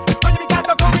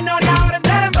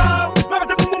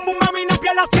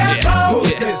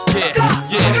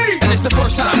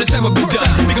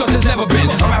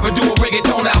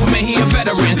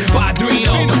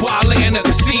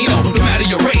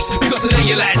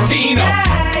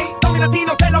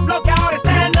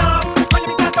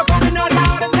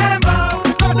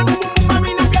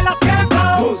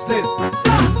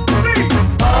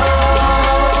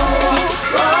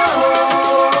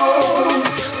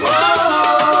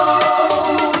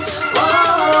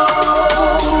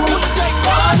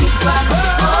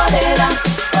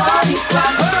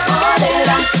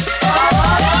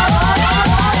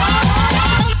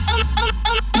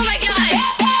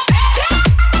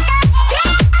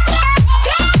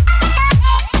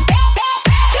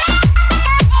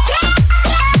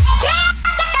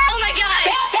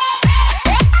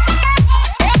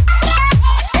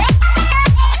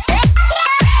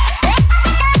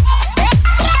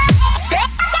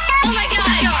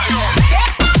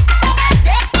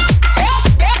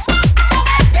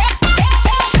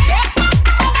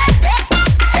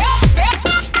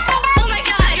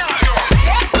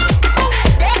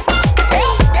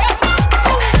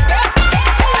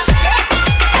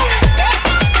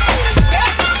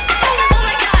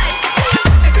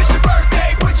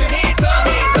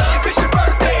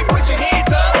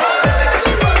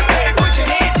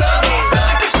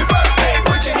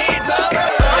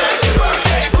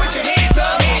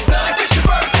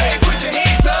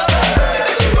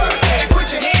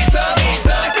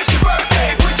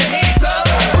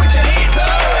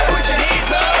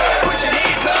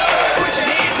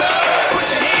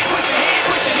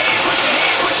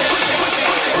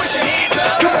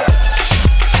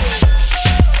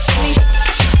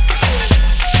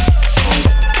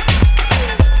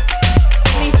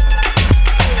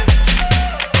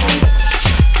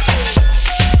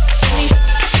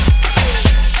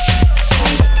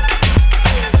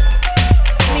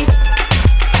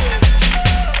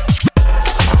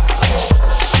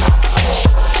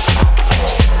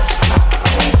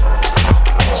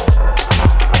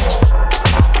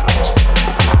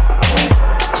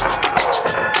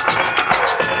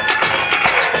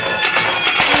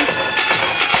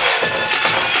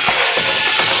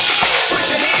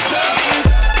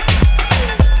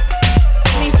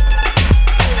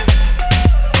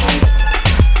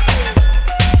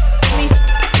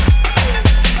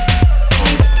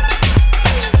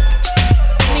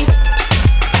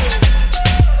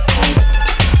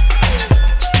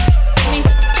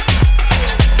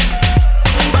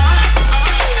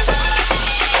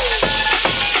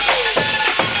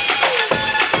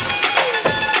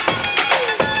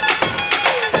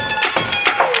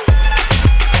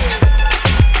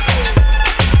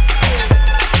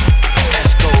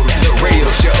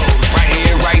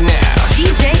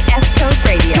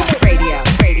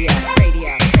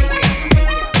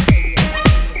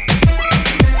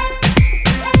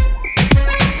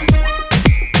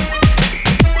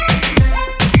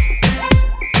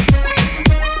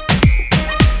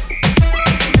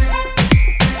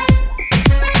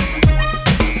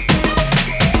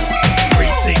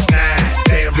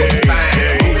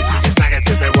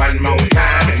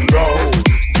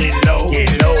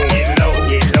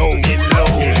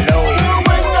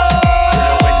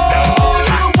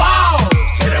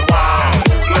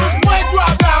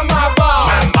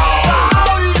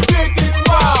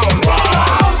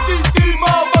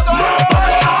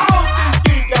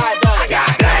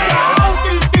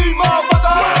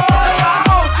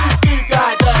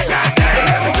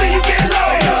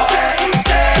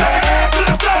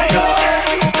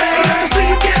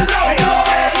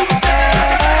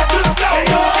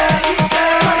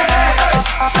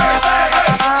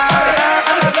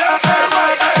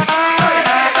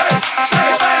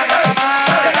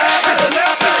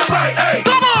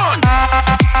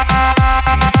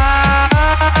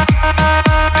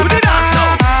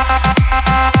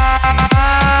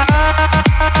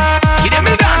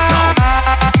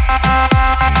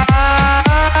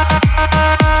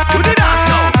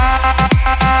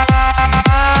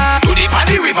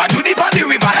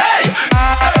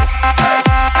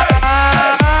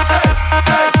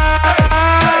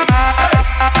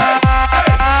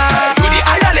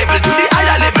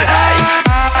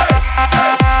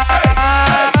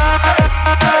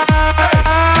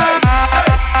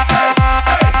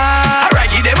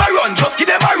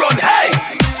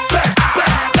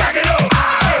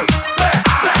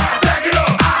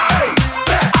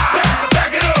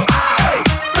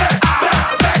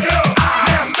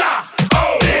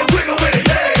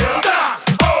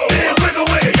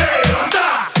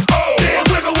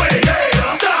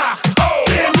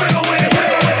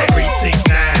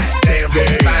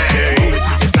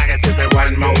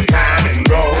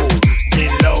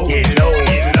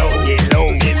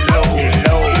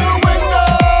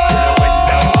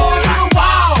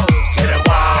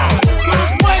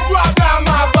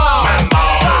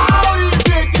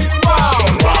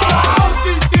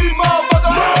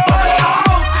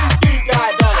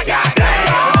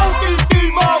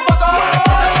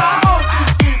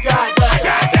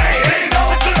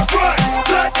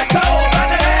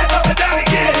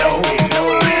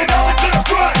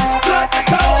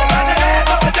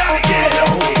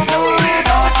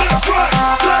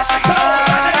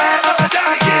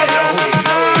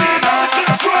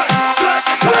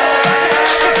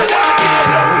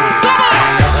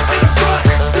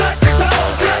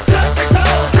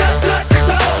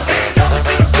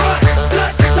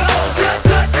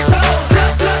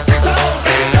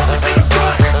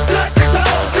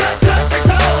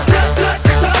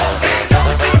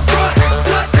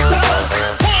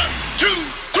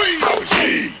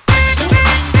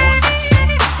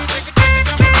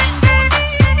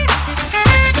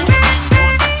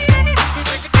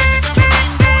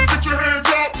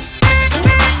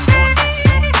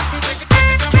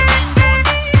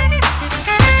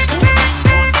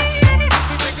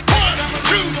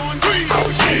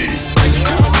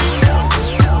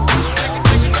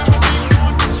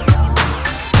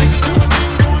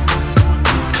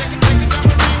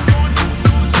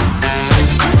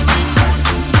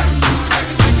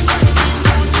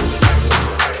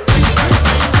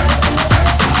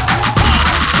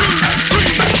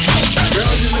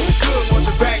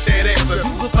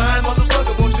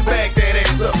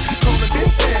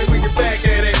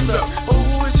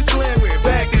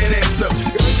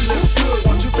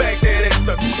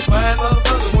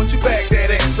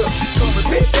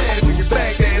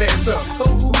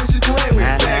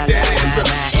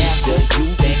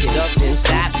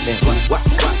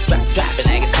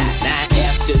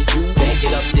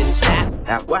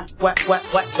Drop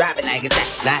it like it's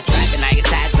hot. Not drop it like it's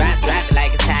hot. Drop it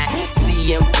like it's hot.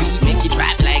 CMB, make you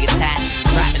drop it like it's hot.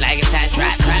 Drop it like it's hot.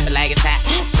 Drop it like it's hot.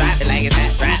 Drop it like it's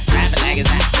hot. Drop it like it's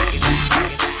hot.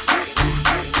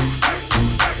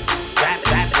 Drop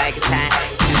it like it's hot.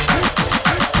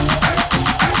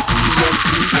 CMB,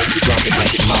 make you drop it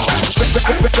like it's hot.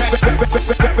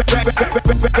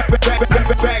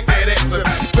 Back that ass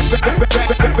up.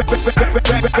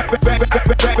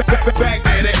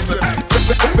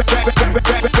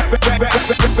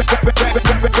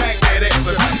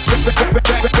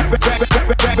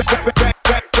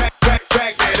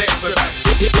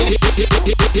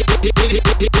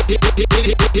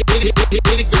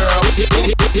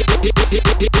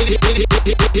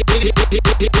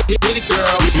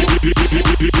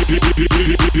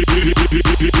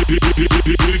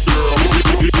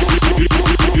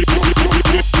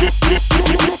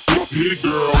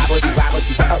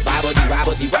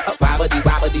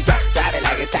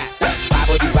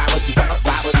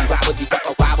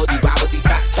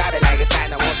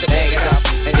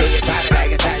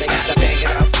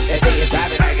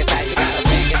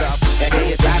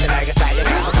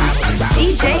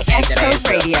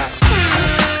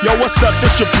 What's up?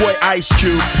 This your boy Ice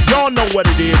Cube. Y'all know what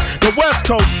it is. The West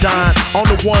Coast dine on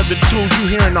the ones and twos. You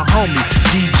hearing the homie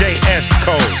DJ S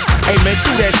Code. Hey man,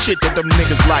 do that shit that them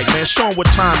niggas like, man. Show them what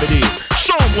time it is.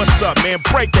 Show them what's up, man.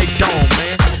 Break they dome,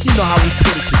 man. You know how we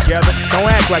put it together. Don't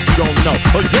act like you don't know.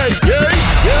 Oh yeah, yeah,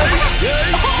 yeah,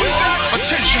 yeah.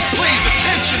 Attention, please.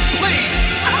 Attention, please.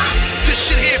 This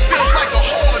shit here feels like the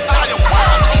whole entire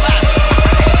world collapse.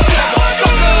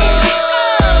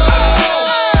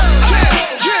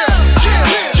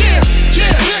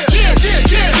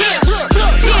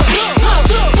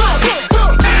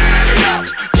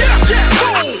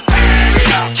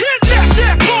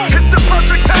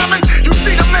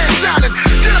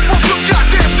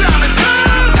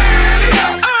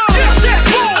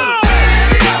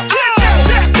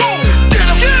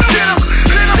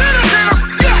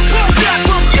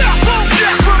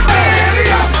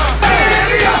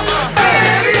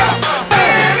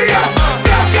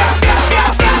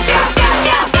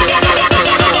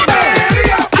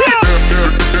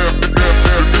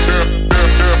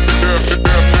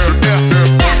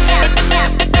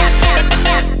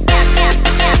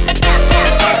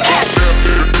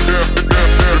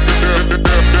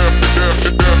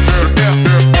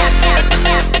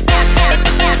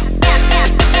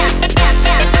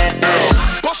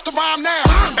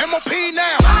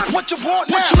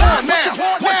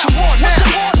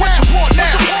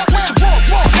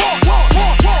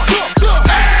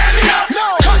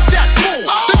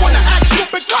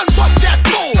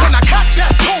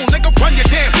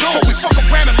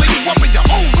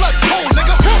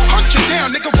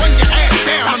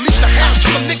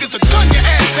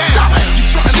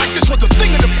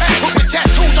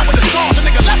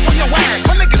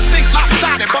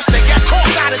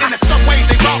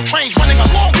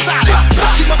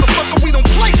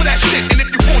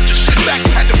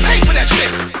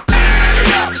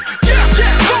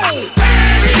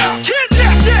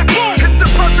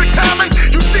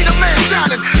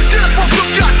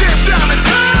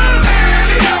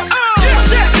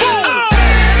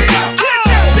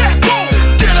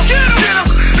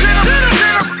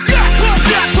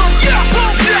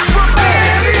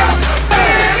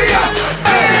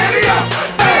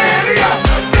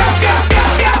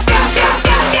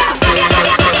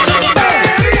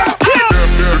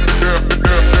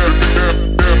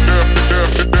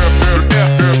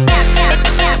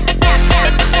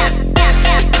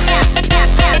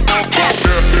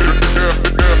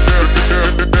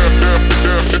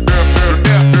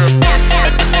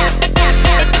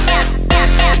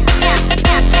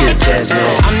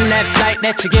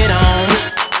 That you get on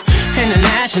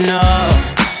international,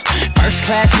 first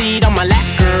class seat on my lap,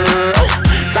 girl,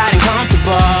 riding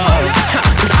comfortable.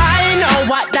 Cause I know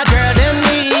what that girl them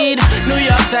need. New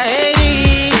York to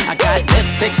Haiti, I got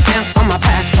lipstick stamps on my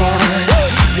passport.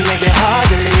 You make it hard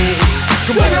to leave.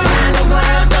 Been around the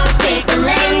world, don't speak the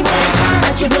language,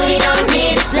 but your booty don't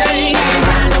need explaining.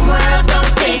 Around the world, don't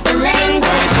speak the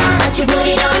language, but your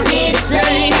booty don't need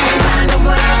explaining. Around the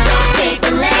world, don't speak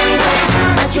the language,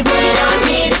 but your booty don't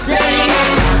need explaining.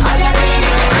 All I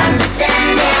really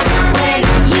understand is when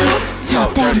you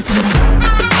talk dirty to me.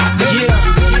 Yeah.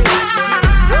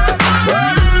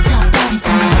 Talk dirty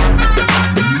to me.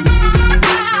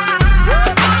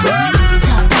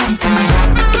 Talk dirty to me.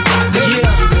 Yeah.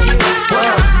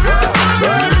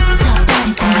 Talk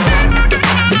dirty to me.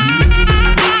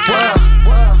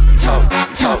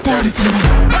 Talk dirty to me.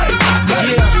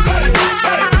 Yeah.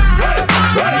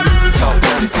 Talk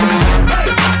dirty to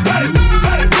me.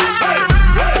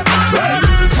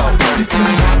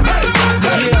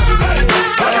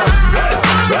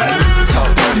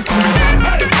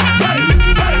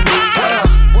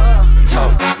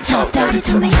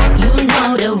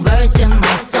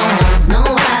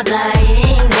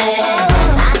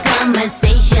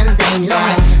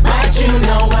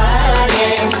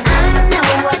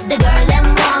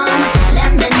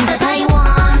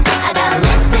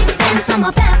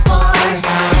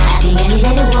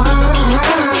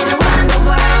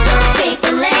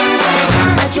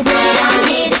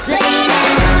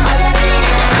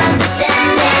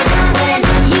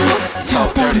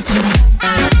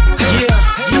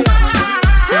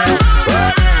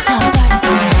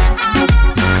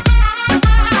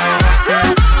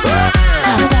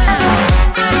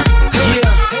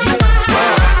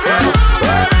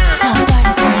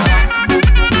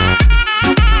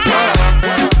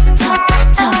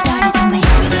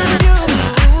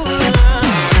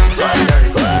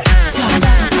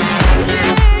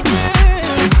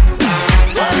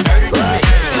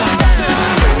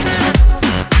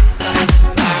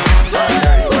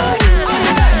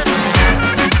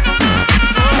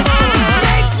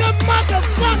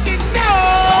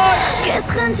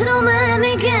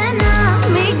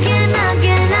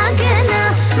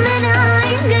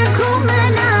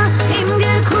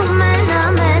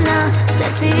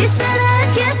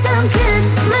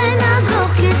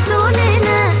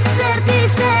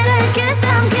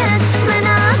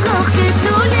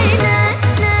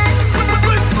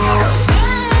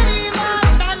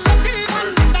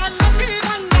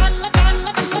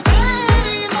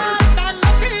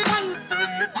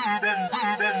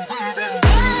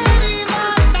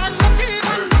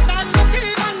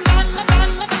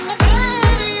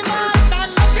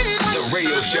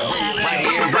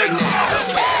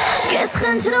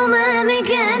 خنجرومه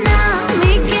میگنا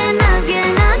میگنا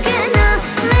گنا گنا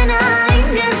منا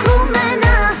اینگر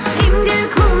کومنا اینگر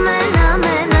کومنا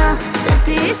منا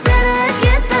سرتی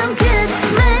سرکتم کش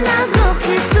منا گوخ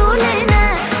کستولینه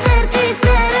سرتی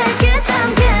سرکتم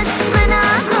کش منا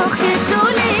گوخ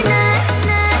کستولینه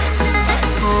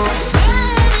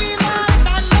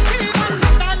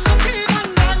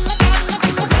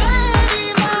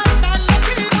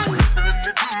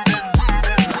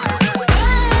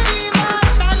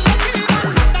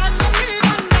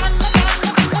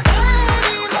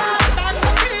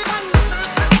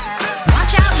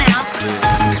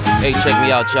Hey, check me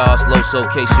out, y'all. Slow So,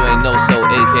 case you ain't know so,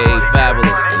 aka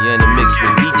Fabulous. And you're in the mix with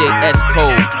DJ S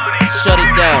Code. Shut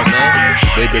it down, man.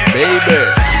 Baby, baby.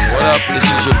 What up? This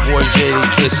is your boy JD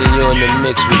Kiss, and you're in the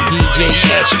mix with DJ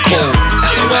S Code.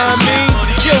 You know what I mean?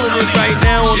 Killing it right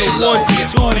now on the ones and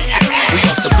twos. We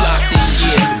off the block this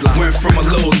year. Went from a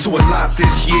little to a lot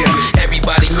this year.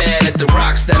 Everybody mad at the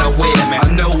rocks that I wear. I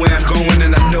know where I'm going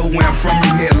and I know where I'm from.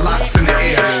 You hear locks in the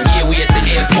air. Yeah, we at the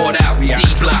airport out.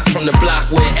 D-block from the block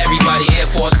where everybody Air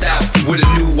Force out. With a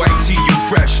new white tee, you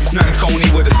fresh. Nothing phony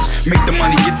with us. Make the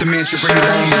money, get the mansion, bring the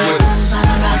homies with us. By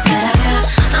the rocks that I got,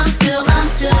 I'm still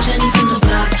Jenny from the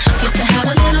block. Used to have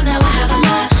a little, now I have a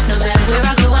lot. No matter where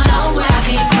I go, I know where I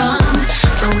came from.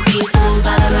 Don't be fooled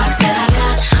by the rocks that I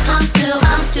got. I'm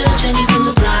still Jenny from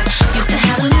the block. Used to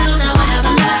have a little, now I have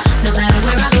a lot. No matter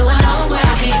where I go, I know where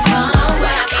I came from. Where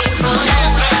I came from.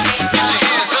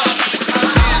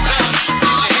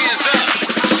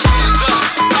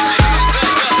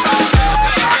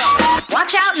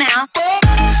 Watch out now.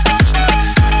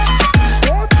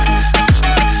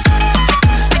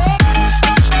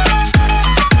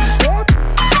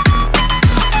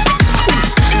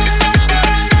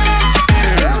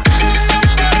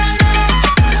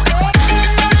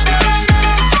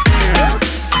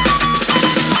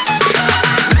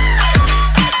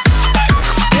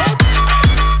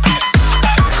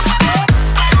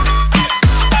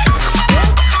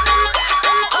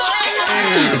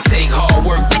 It take hard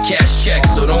work to cash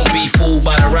checks, so don't be fooled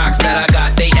by the rocks that I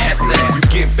got, they assets.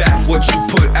 You get back what you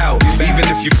put out, even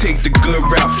if you take the good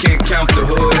route, can't count the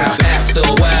hood out. After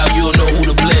a while, you'll know who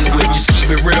to blend with. Just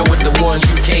keep it real with the ones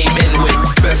you came in with.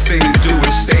 Best thing to do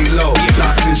is stay low.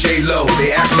 Locks and J-Lo,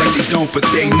 they act like they don't, but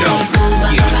they know.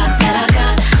 By the rocks that I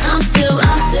got, I'm still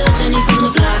Jenny from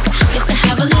the block. Used to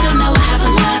have a little, now I have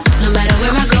a lot. No matter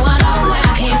where I go, I know where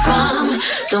I came from.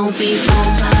 Don't be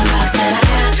fooled by the rocks that I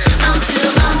got. I'm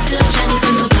still Jenny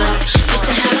from the block. Used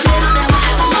to have a little, now I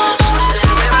have a lot. No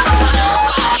matter where I go, I know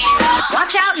where I came from.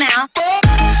 Watch out now.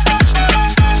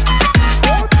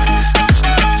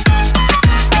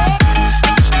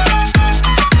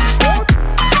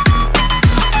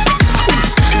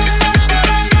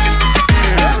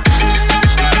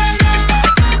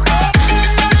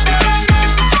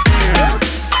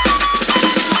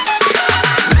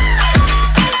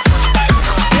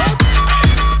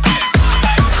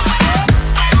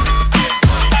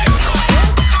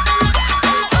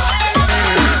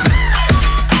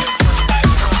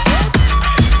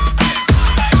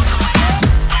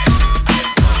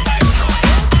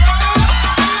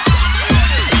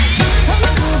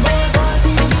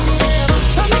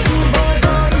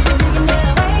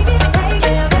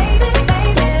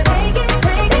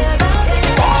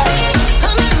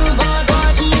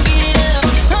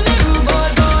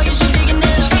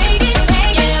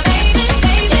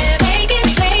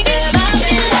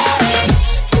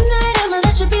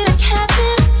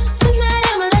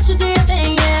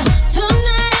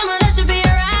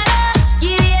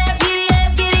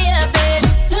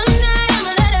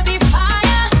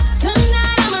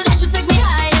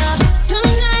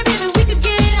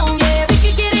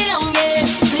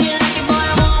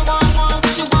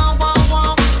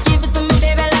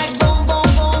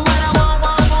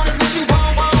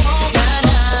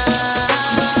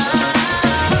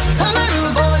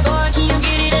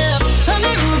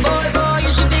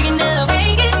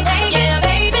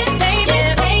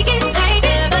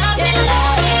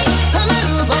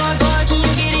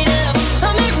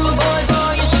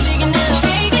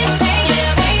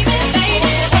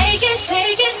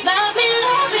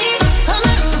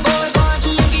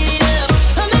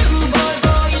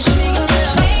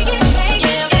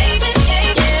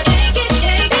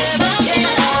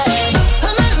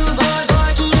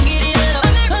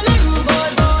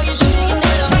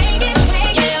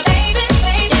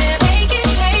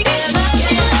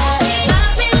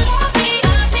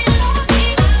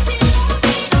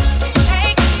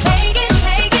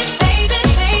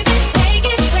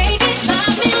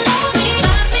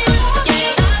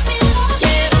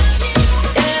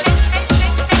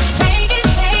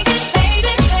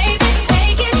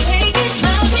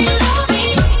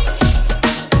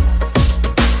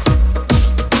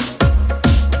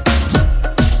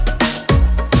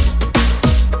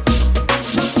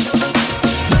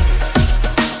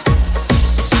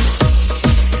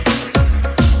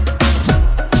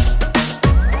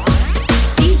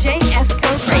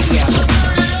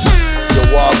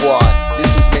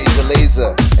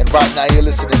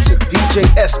 DJ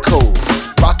S-Code,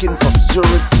 rocking from Zurich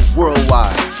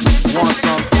worldwide. Want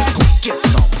some? Go get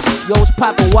some. Yo, it's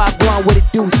Papa Wagwan, what it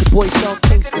do? It's your boy Sean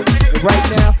Kingston. And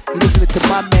right now, you listening to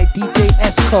my man DJ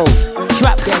S-Code.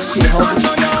 Drop that shit, homie.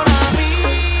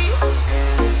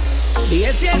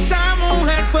 Y si esa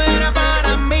mujer fuera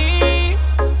para mí,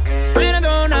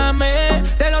 perdóname,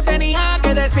 te lo tenía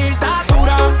que decir. Está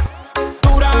dura,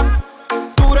 dura,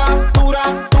 dura,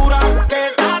 dura, dura. Que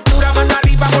está dura, mano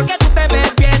arriba porque tú te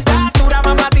ves bien. Está dura,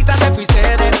 mamacita, te fuiste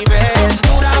de nivel.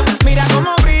 Dura, mira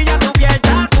cómo brilla tu piel.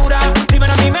 Está dura,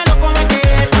 dímelo, cómo es que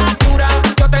está dura.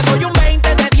 Yo te doy un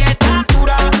 20 de 10. Está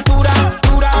dura, dura,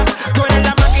 dura. Tú eres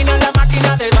la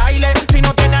máquina de baile. Si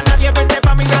no tienes a nadie, vente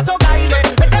pa' mi brazo, baile.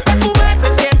 Ese perfume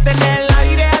se siente en el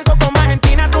aire. Algo con más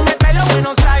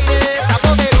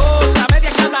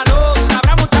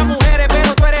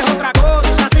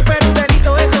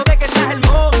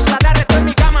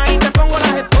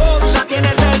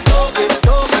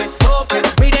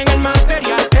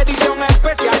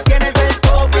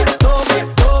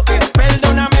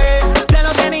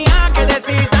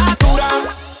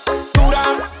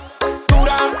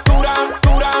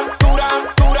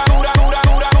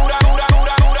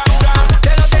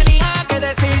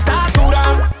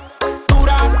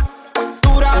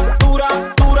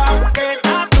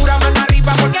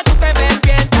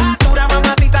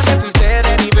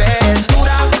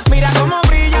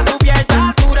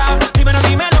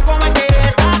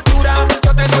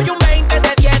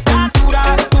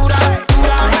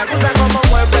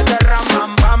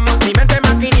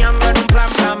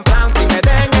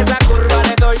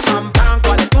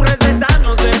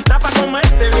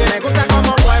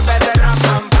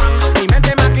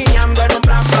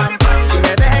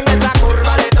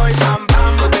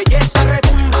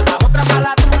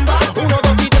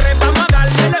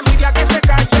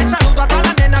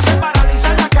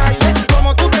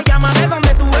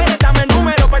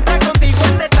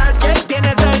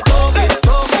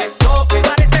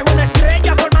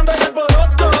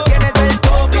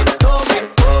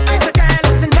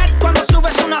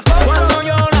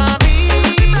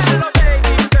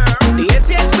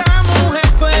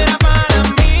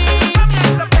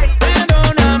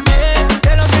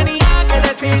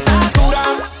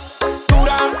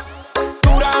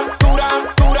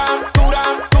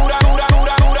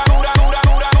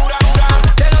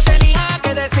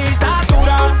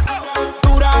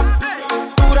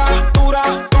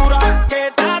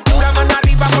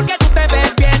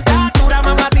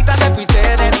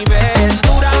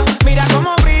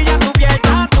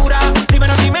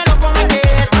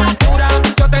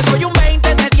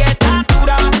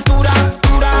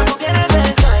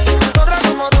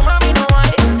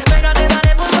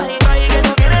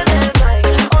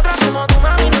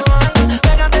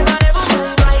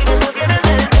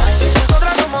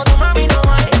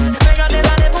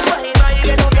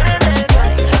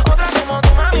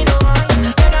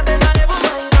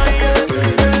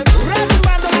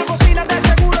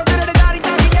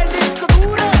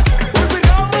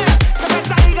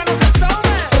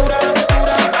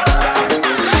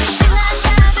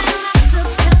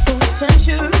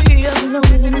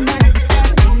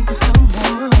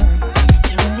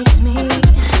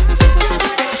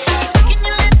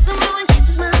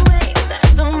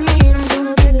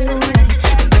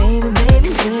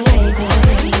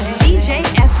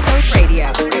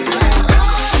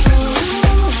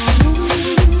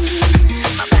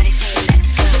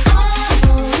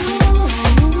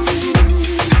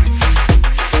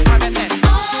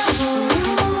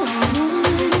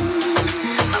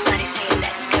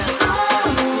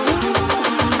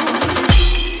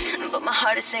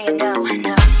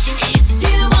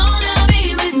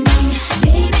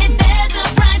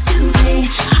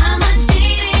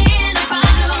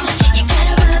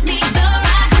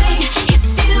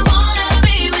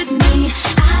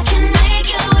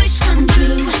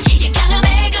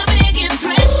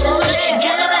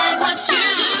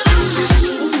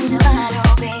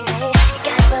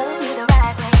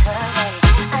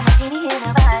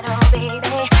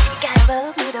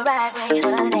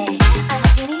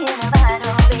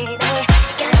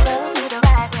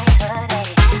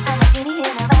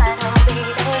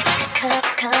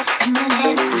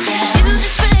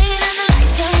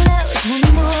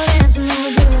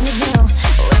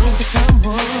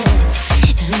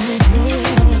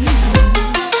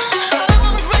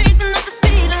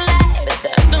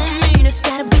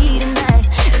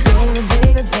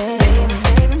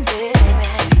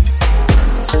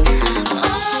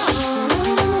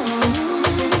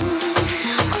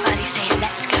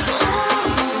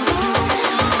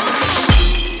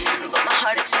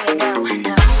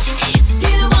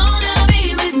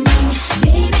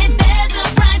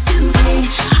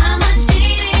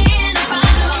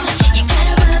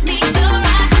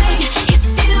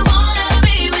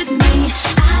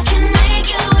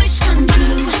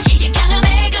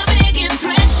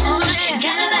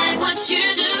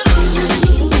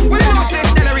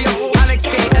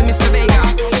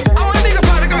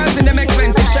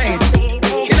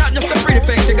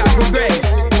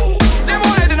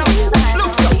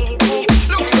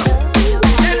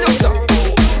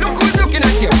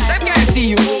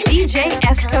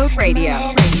S Code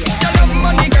Radio. You love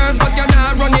money, girls, but you're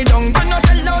not running down. You no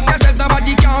sell out yourself,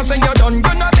 nobody can say you're done.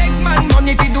 You no beg man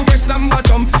money if you do breast and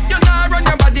bottom. You not run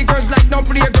your body, girls, like no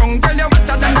playground. Girl, you're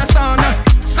wetter than the sauna.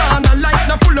 Sauna life,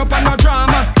 no full up on no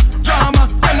drama. Drama,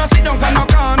 you no sit down on no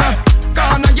corner.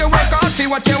 Corner, you work hard for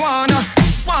what you wanna.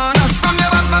 From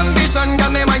your have ambition,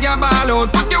 got me when you ball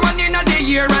out. Put you one in the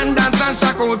year and dance and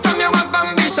shock out. From your have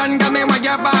ambition, got me when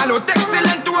you ball out.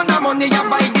 Excellent to the money, you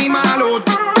buy the mall out.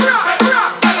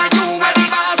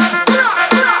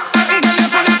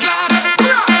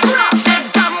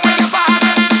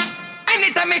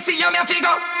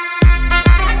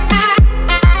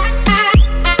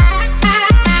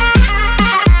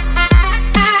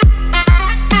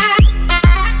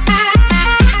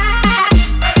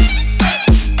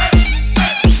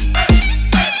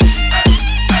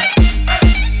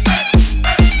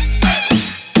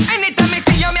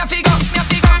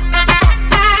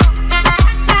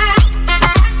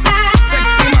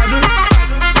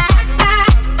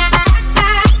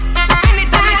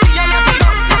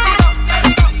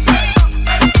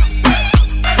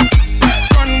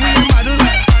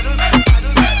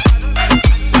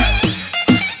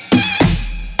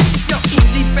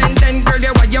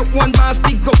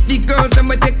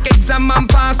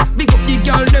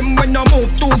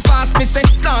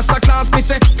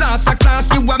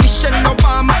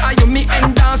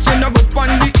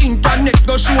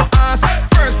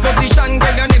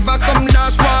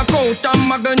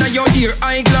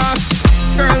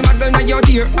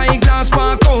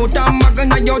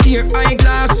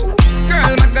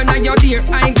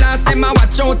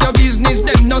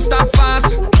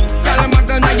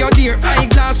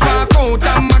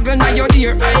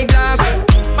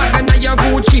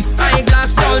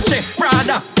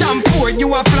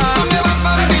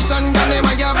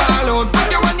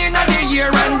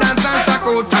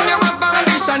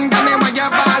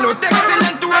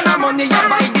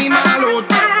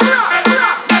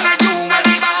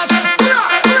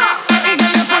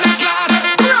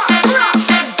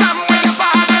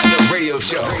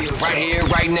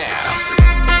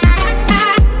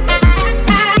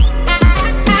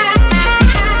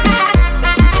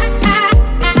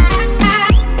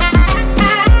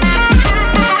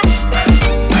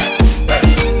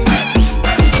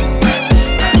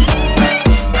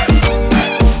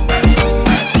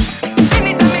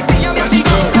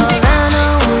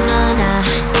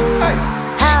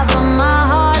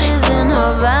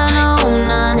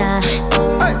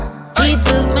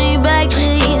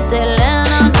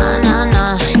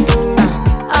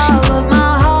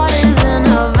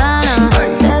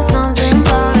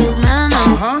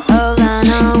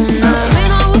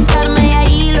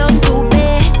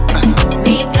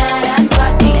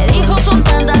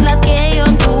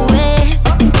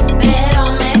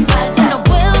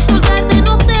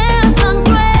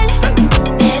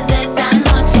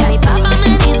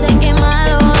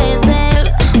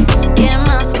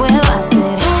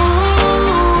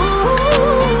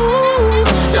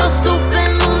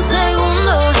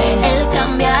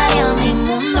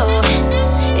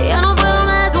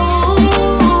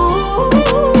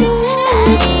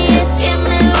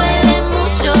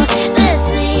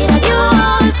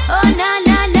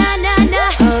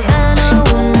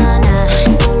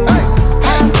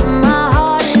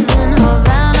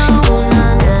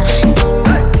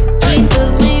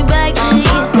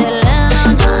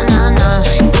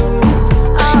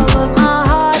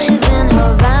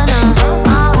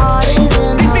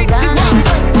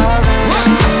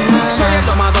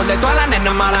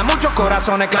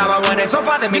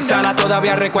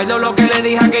 Todavía recuerdo lo que le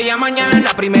dije aquella mañana.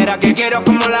 La primera que quiero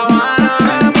como La Habana.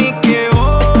 Mami, qué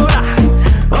hora.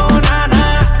 Oh,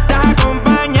 nana, ¿estás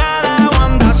acompañada o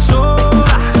andas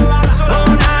sola?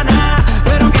 Oh, nana,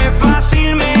 pero qué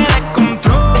fácil me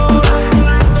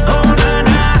descontrola. Oh,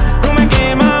 nana, tú me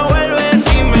quemas,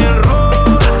 vuelves y me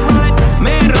rola.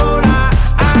 Me rola.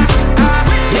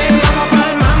 Llegamos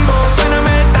pa'l mambo,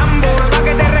 suéname el tambor, pa'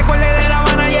 que te recuerde de La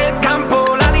Habana y el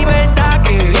campo. La libertad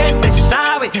que bien te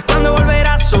sabe. Cuando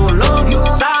volverás solo Dios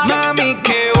sabe. Mami,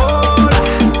 qué hora.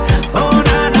 Oh,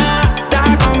 nana,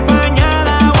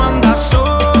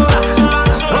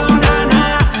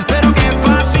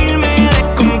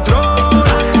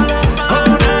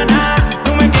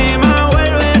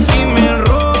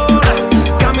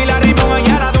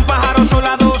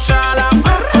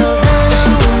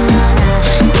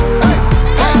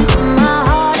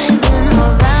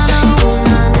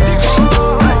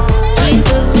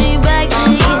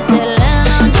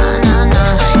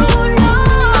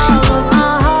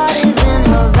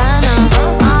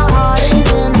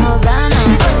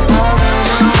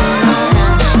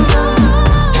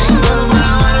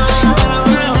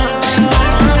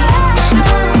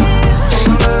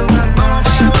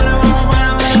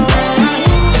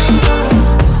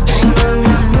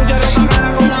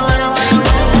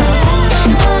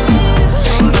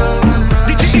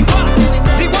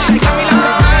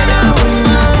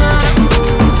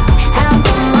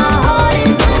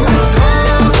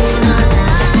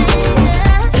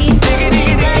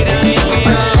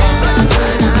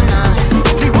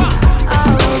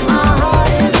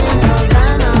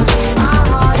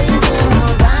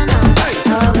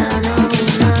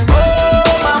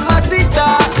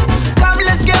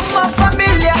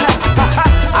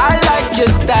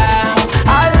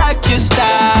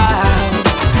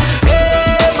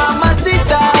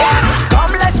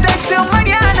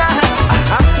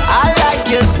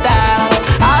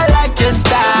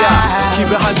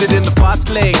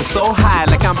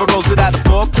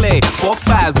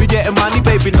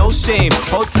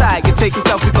 Hold tight, you're taking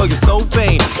selfies though you're so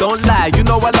vain. Don't lie, you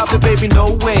know I love it, baby,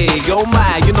 no way. You're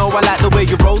mine, you know I like the way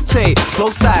you rotate.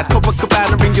 Close ties,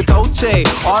 Copacabana, ring your Dolce.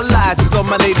 All lies is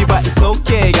on my lady, but it's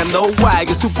okay. I know why,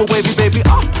 you're super wavy, baby.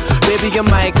 Oh, baby, you're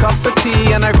my cup of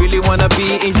tea, and I really wanna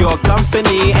be in your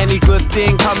company. Any good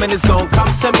thing coming is gon' come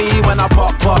to me when I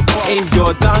pop in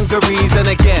your dungarees.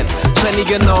 And again, 20,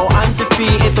 you know,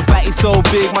 undefeated. The back is so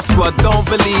big, my squad don't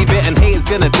believe it. And haters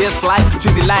gonna dislike,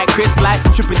 choosy like Chris like.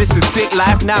 Tripping, this is sick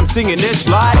life, now I'm singing this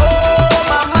like. Oh,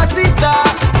 mamacita,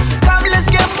 come let's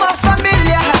get more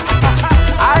familiar.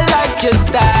 I like your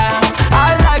style,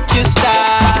 I like your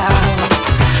style.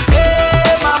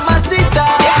 Hey, mamacita,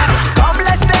 come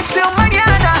let's stay till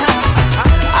mañana.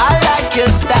 I like your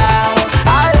style,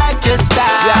 I like your style.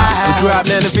 We grew up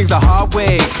learning things the hard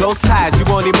way. Close ties, you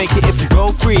only make it if you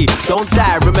go free. Don't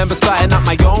die, remember starting up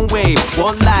my own way.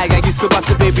 Won't lie, I used to bust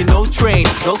it, baby, no train,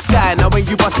 no sky. Now when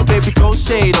you bust it, baby, throw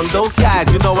shade on those guys.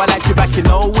 You know I like you back in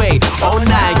no way. Oh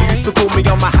nine, you used to call me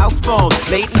on my house phone.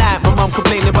 Late night, my mom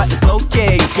complaining, but it's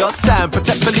okay. It's your time,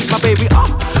 protect, believe my baby. Oh,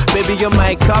 baby, you're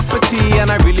my cup of tea, and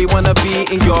I really wanna be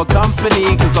in your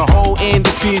company. Cause the whole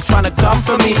industry is trying to come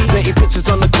for me. 30 pictures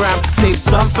on the gram, save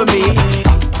some for me.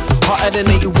 Hotter than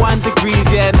 81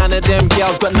 degrees, yeah. None of them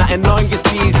girls got nothing on your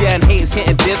sleeves, yeah. And haters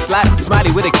hitting dislikes,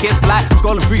 smiley with a kiss like.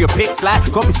 Scrolling through your pics like,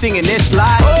 got me singing this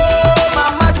like. Oh,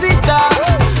 mamacita,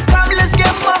 come let's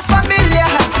get more familiar.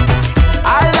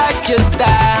 I like your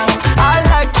style, I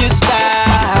like your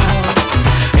style.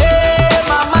 Hey,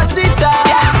 mamacita,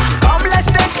 come let's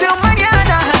stay till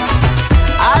mañana.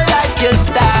 I like your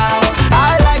style,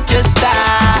 I like your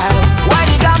style. When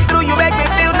you come through, you make me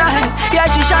feel nice. Yeah,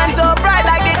 she shines so bright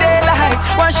like the daylight.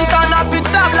 When she turn up, it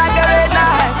stop like a red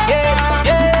light. Yeah,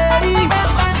 yeah, yeah.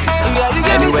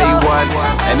 Anyway you want,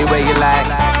 anyway you like.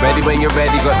 Ready when you're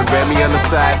ready, got the Remy on the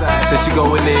side. Says she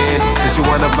going in, says she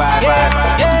wanna vibe.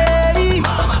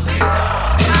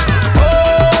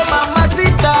 Oh,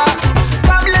 mamacita,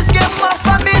 come let's get more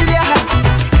familiar.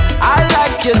 I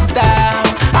like your style,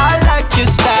 I like your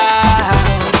style.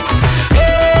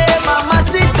 Hey,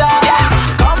 mamacita,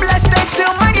 come let's stay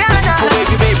till mañana.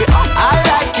 I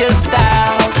like your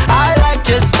style, I like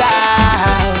your style.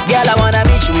 Girl, I wanna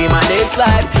meet you in my next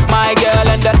life. My girl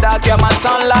in the dark, you're my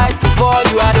sunlight. For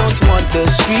you, I don't want the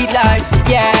street life.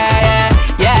 Yeah,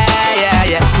 yeah, yeah,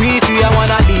 yeah. With you, I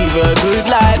wanna live a good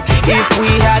life. If we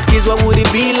had kids, what would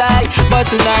it be like? But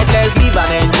tonight, let's live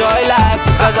and enjoy life.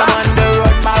 Cause I'm on the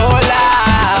road my whole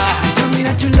life. You tell me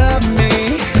that you love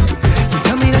me. You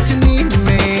tell me that you need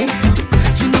me.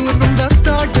 You knew it from the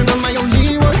start, you're not my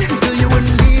only one. Still you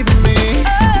wouldn't leave me.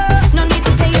 No need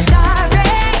to say you're sorry.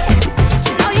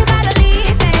 You know you gotta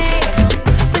leave me.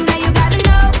 But now you gotta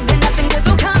know that nothing good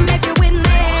will come if you're with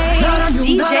me.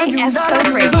 DJ Esco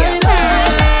Radio.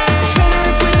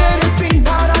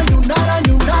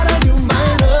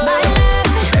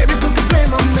 Baby, put the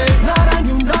blame on me. Not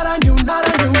on you,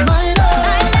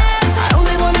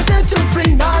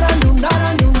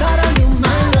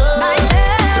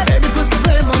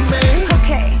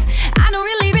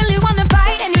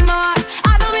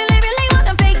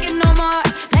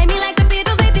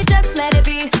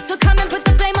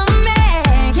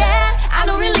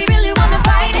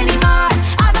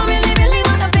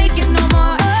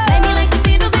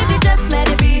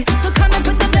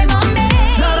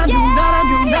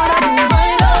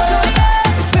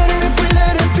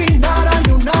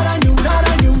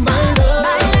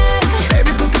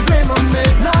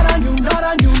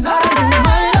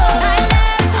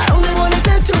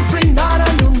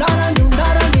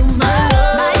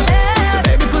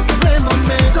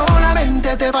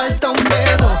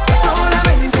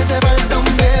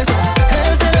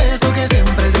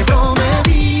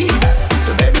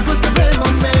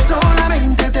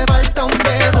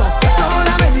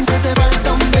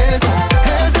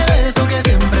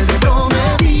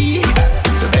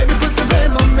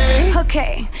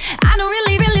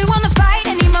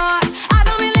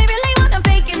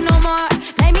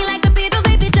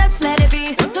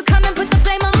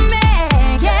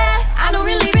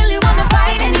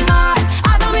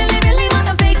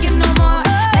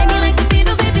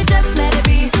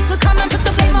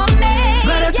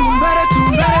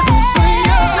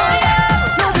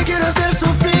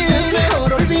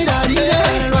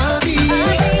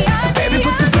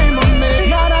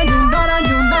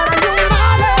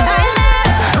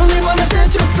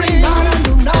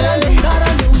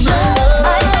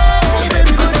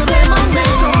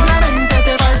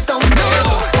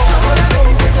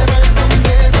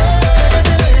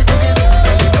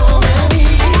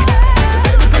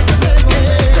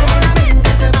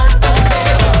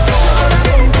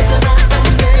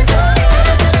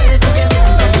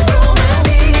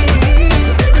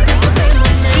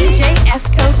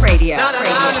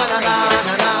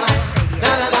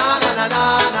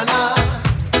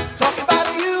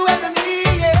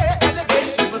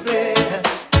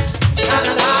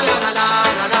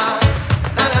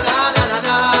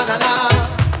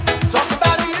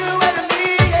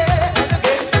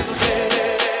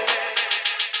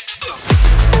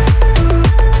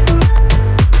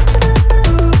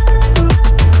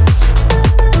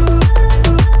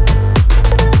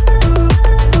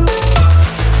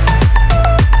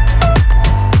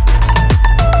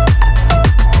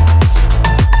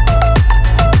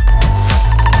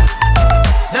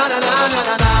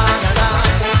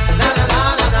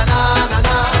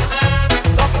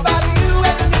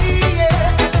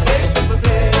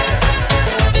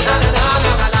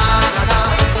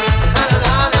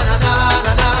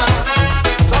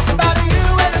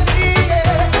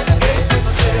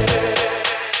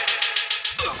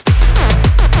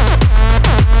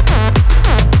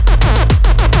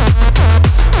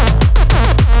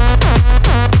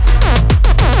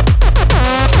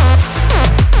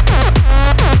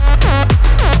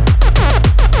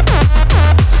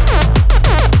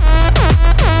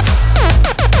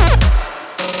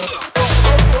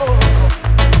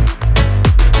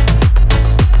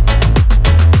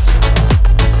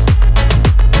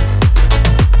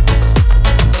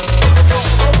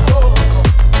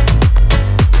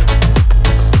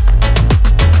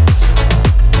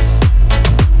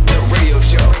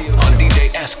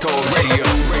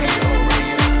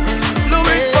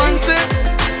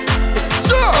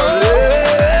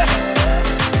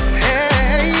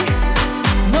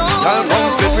 Girl, come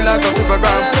flip it like a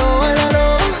flippergram.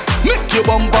 Make your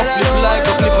bumper flip like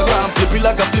a flippergram. Flip it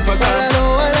like a flippergram.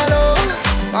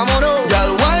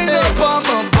 Girl, wind up on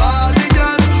my body,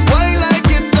 girl. Wine like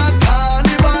it's a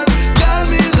carnival. Girl,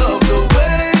 me love the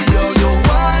way you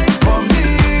wine for me.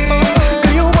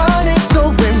 Girl, you want it so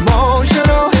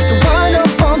emotional. So wind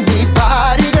up on me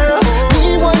body, girl.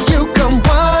 Me want you come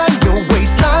wind your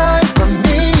waistline for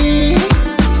me.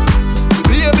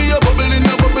 Baby, you're bubbling,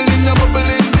 you're bubbling, you're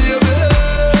bubbling, baby.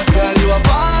 Girl, you a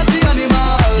party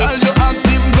animal. Girl, you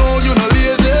active, no, you no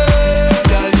lazy.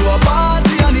 Girl, you a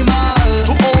party animal.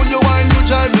 To own your wine, you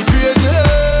drive me crazy.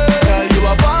 Girl, you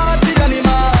a party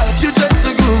animal. You just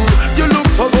so good, you look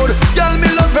so good. Girl, me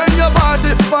love when your party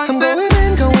I'm fancy. going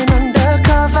in, going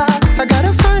undercover. I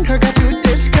gotta find her, got to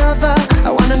discover. I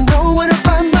wanna know where to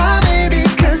find my baby,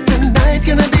 cause tonight's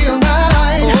gonna be all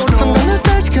night. I'm gonna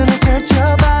search your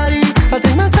body. I'll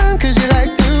take my time cause you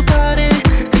like to party.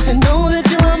 Cause I know that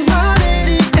you are my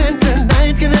lady, and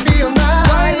tonight's gonna be all night.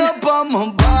 Wind up on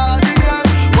my body, girl.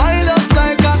 Wind us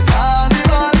like a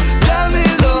carnival. Girl, me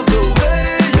love the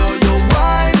way you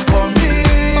wine for me.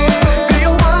 Girl,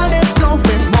 you want it so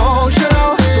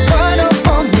emotional. So wind up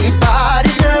on me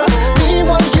body, girl. Me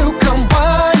want you come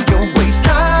wind your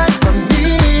waistline for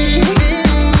me.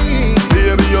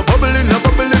 Baby, you're bubbling, you're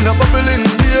bubbling, you're bubbling,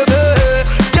 baby.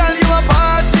 Girl, you a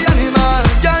party animal.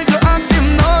 Girl, you active,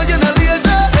 no, you no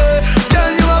lazy.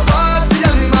 Girl, you a party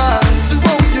animal. To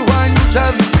own you wine, you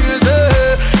drive me crazy.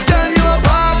 Girl, you a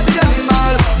party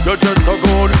animal. You're just so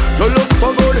good, you look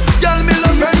so good. Girl, me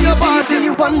love when you party.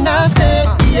 You wanna stay,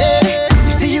 yeah.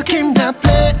 You see you came to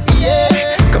play, yeah.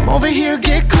 Come over here,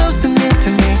 get close to me, to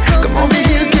me. Come over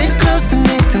here, get close to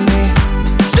me, to me.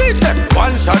 She take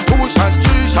 1 shot, 2 shot,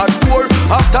 3 shot, 4.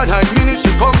 After 9 minutes,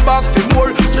 she come back for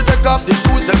more. She take off the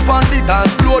shoes and pound the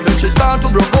dance floor. Then she start to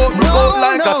broke out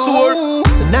like a sword.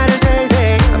 The night is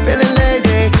hazy, I'm feeling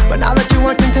lazy. But now that you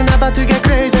walked into, I'm about to get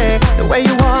crazy. The way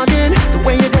you walking, the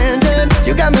way you dancing,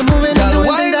 you got me moving and doing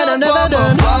things that I've never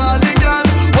done. Body, girl,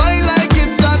 wine like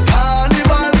it's a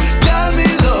carnival. Girl, me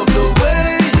love the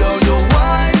way you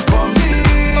wine for me.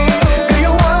 Girl,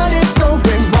 you want it so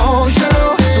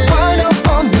emotional. So wind up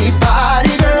on me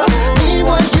body, girl. Me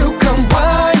want you come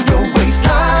wind your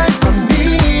waistline for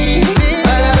me.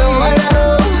 Bailalo,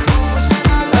 bailalo.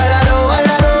 Bailalo,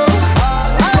 bailalo.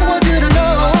 I want you to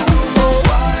know.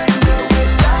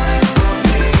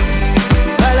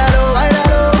 Bailalo,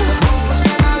 bailalo.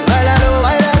 Bailalo,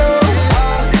 bailalo.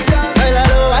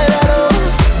 Bailalo, bailalo.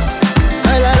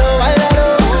 Bailalo, bailalo.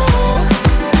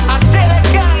 I tell it,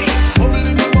 guy.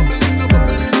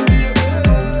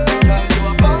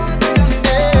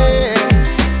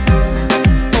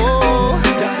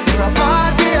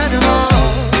 Party animal.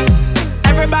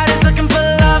 Everybody's looking for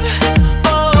love.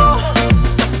 Oh,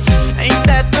 ain't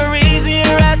that the reason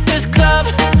you're at this club?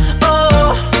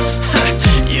 Oh,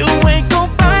 you ain't gon'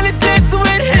 find a dance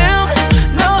with him.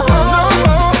 No,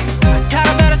 I got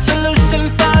a better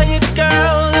solution for you,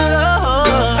 girl.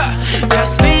 Oh,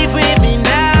 just leave with me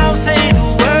now. Say the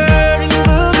word and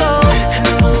we'll go.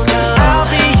 I'll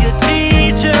be your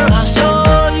teacher. I'll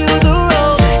show you the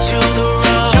ropes.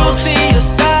 You'll see a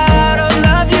side of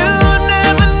love you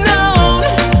never known.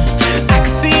 I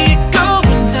can see it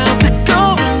going down.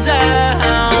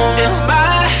 In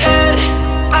my head,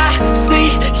 I see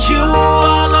you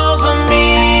all over me.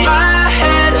 My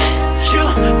head, you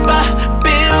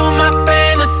build my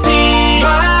fantasy.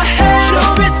 My head,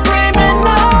 you'll be screaming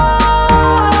no.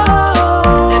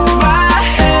 In my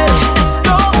head, it's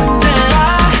going down.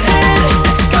 My head,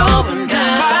 it's going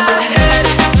down. My head.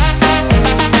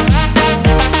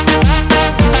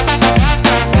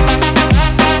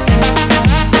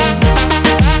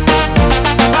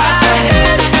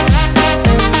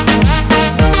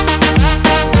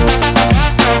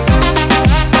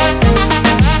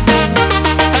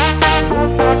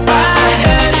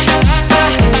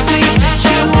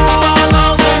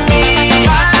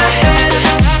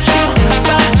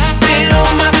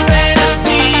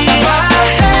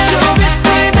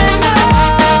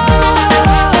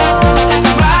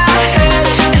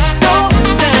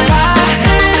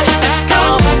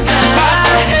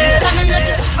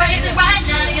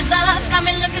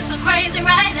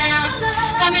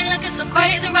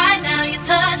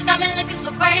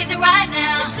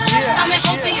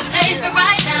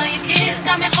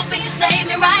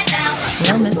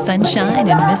 Real Miss Sunshine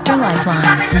and Mr.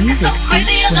 Lifeline. Music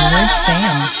speaks when words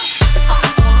fail.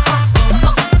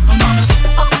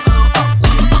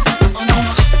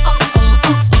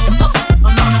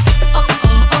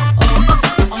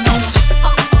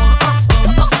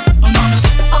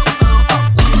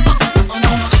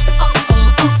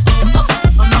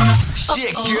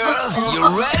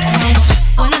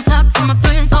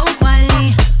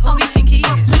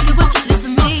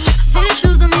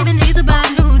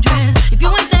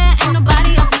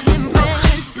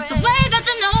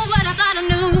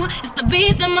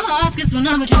 my heart skips when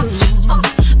I'm with you.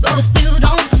 But I still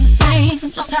don't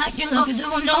understand just how you love it, do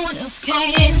no one else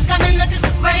can. Got me looking so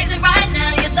crazy right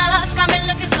now. Your love's got me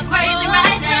looking so crazy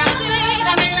right now.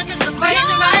 Got me looking so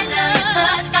crazy right now. Your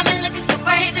touch got me looking so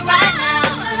crazy right now.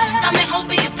 Got me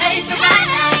hoping you page me right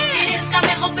now. Your kiss got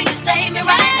me hoping you save me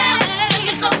right now.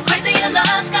 Looking so crazy, your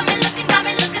love's got me looking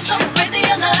so crazy,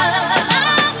 your love.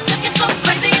 Looking so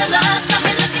crazy, your love's got me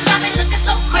looking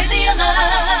so crazy, your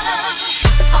love.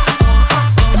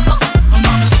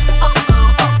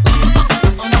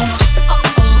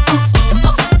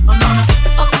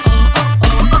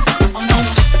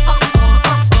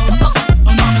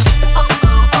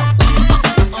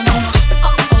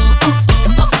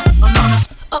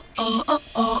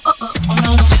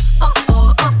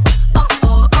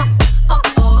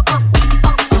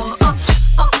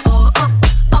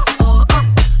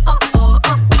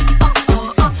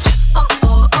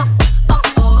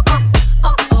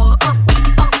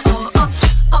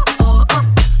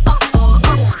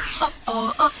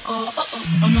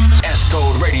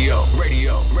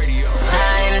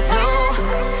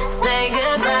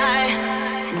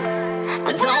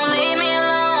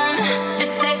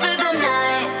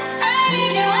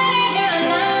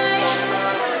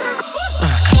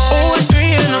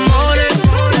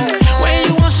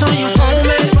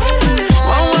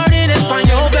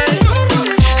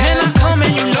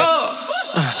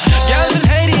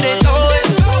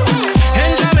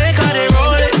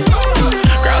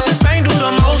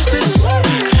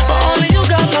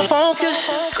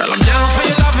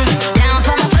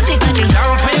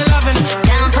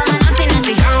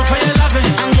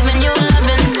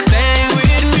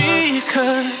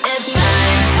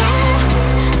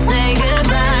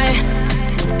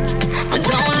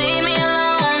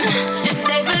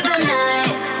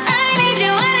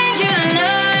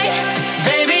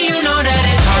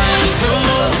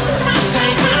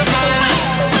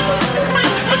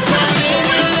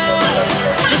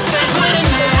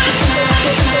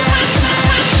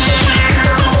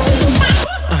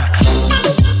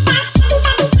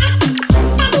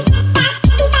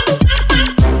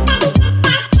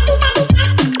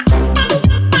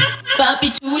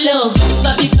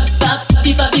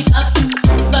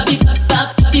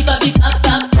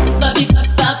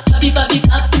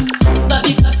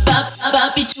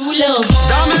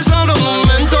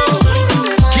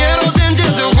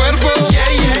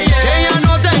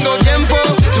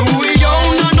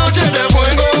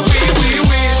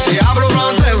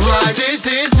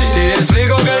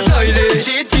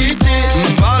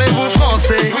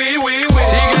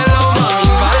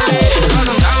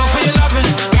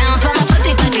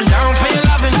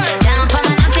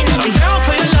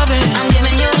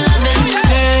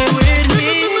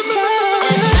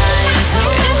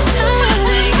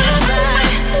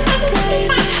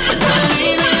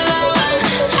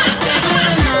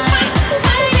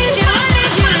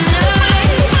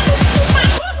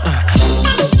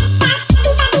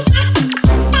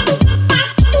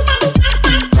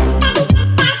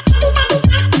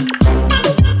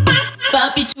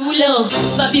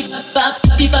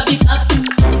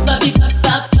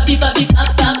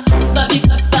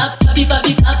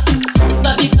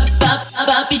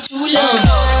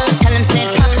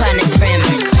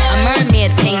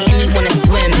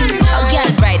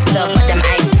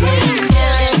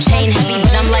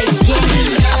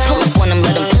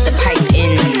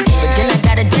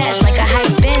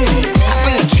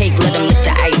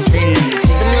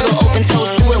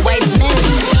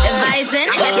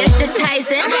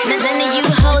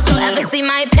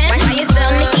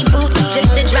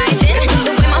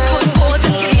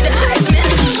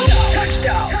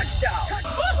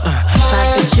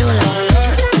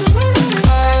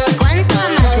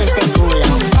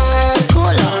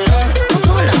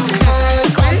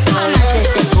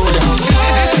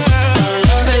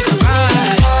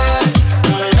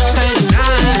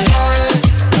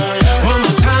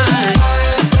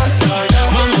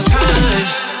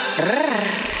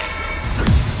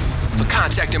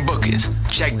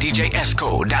 Check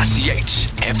DJScode.ch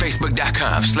and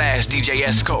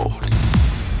Facebook.com/DJScode.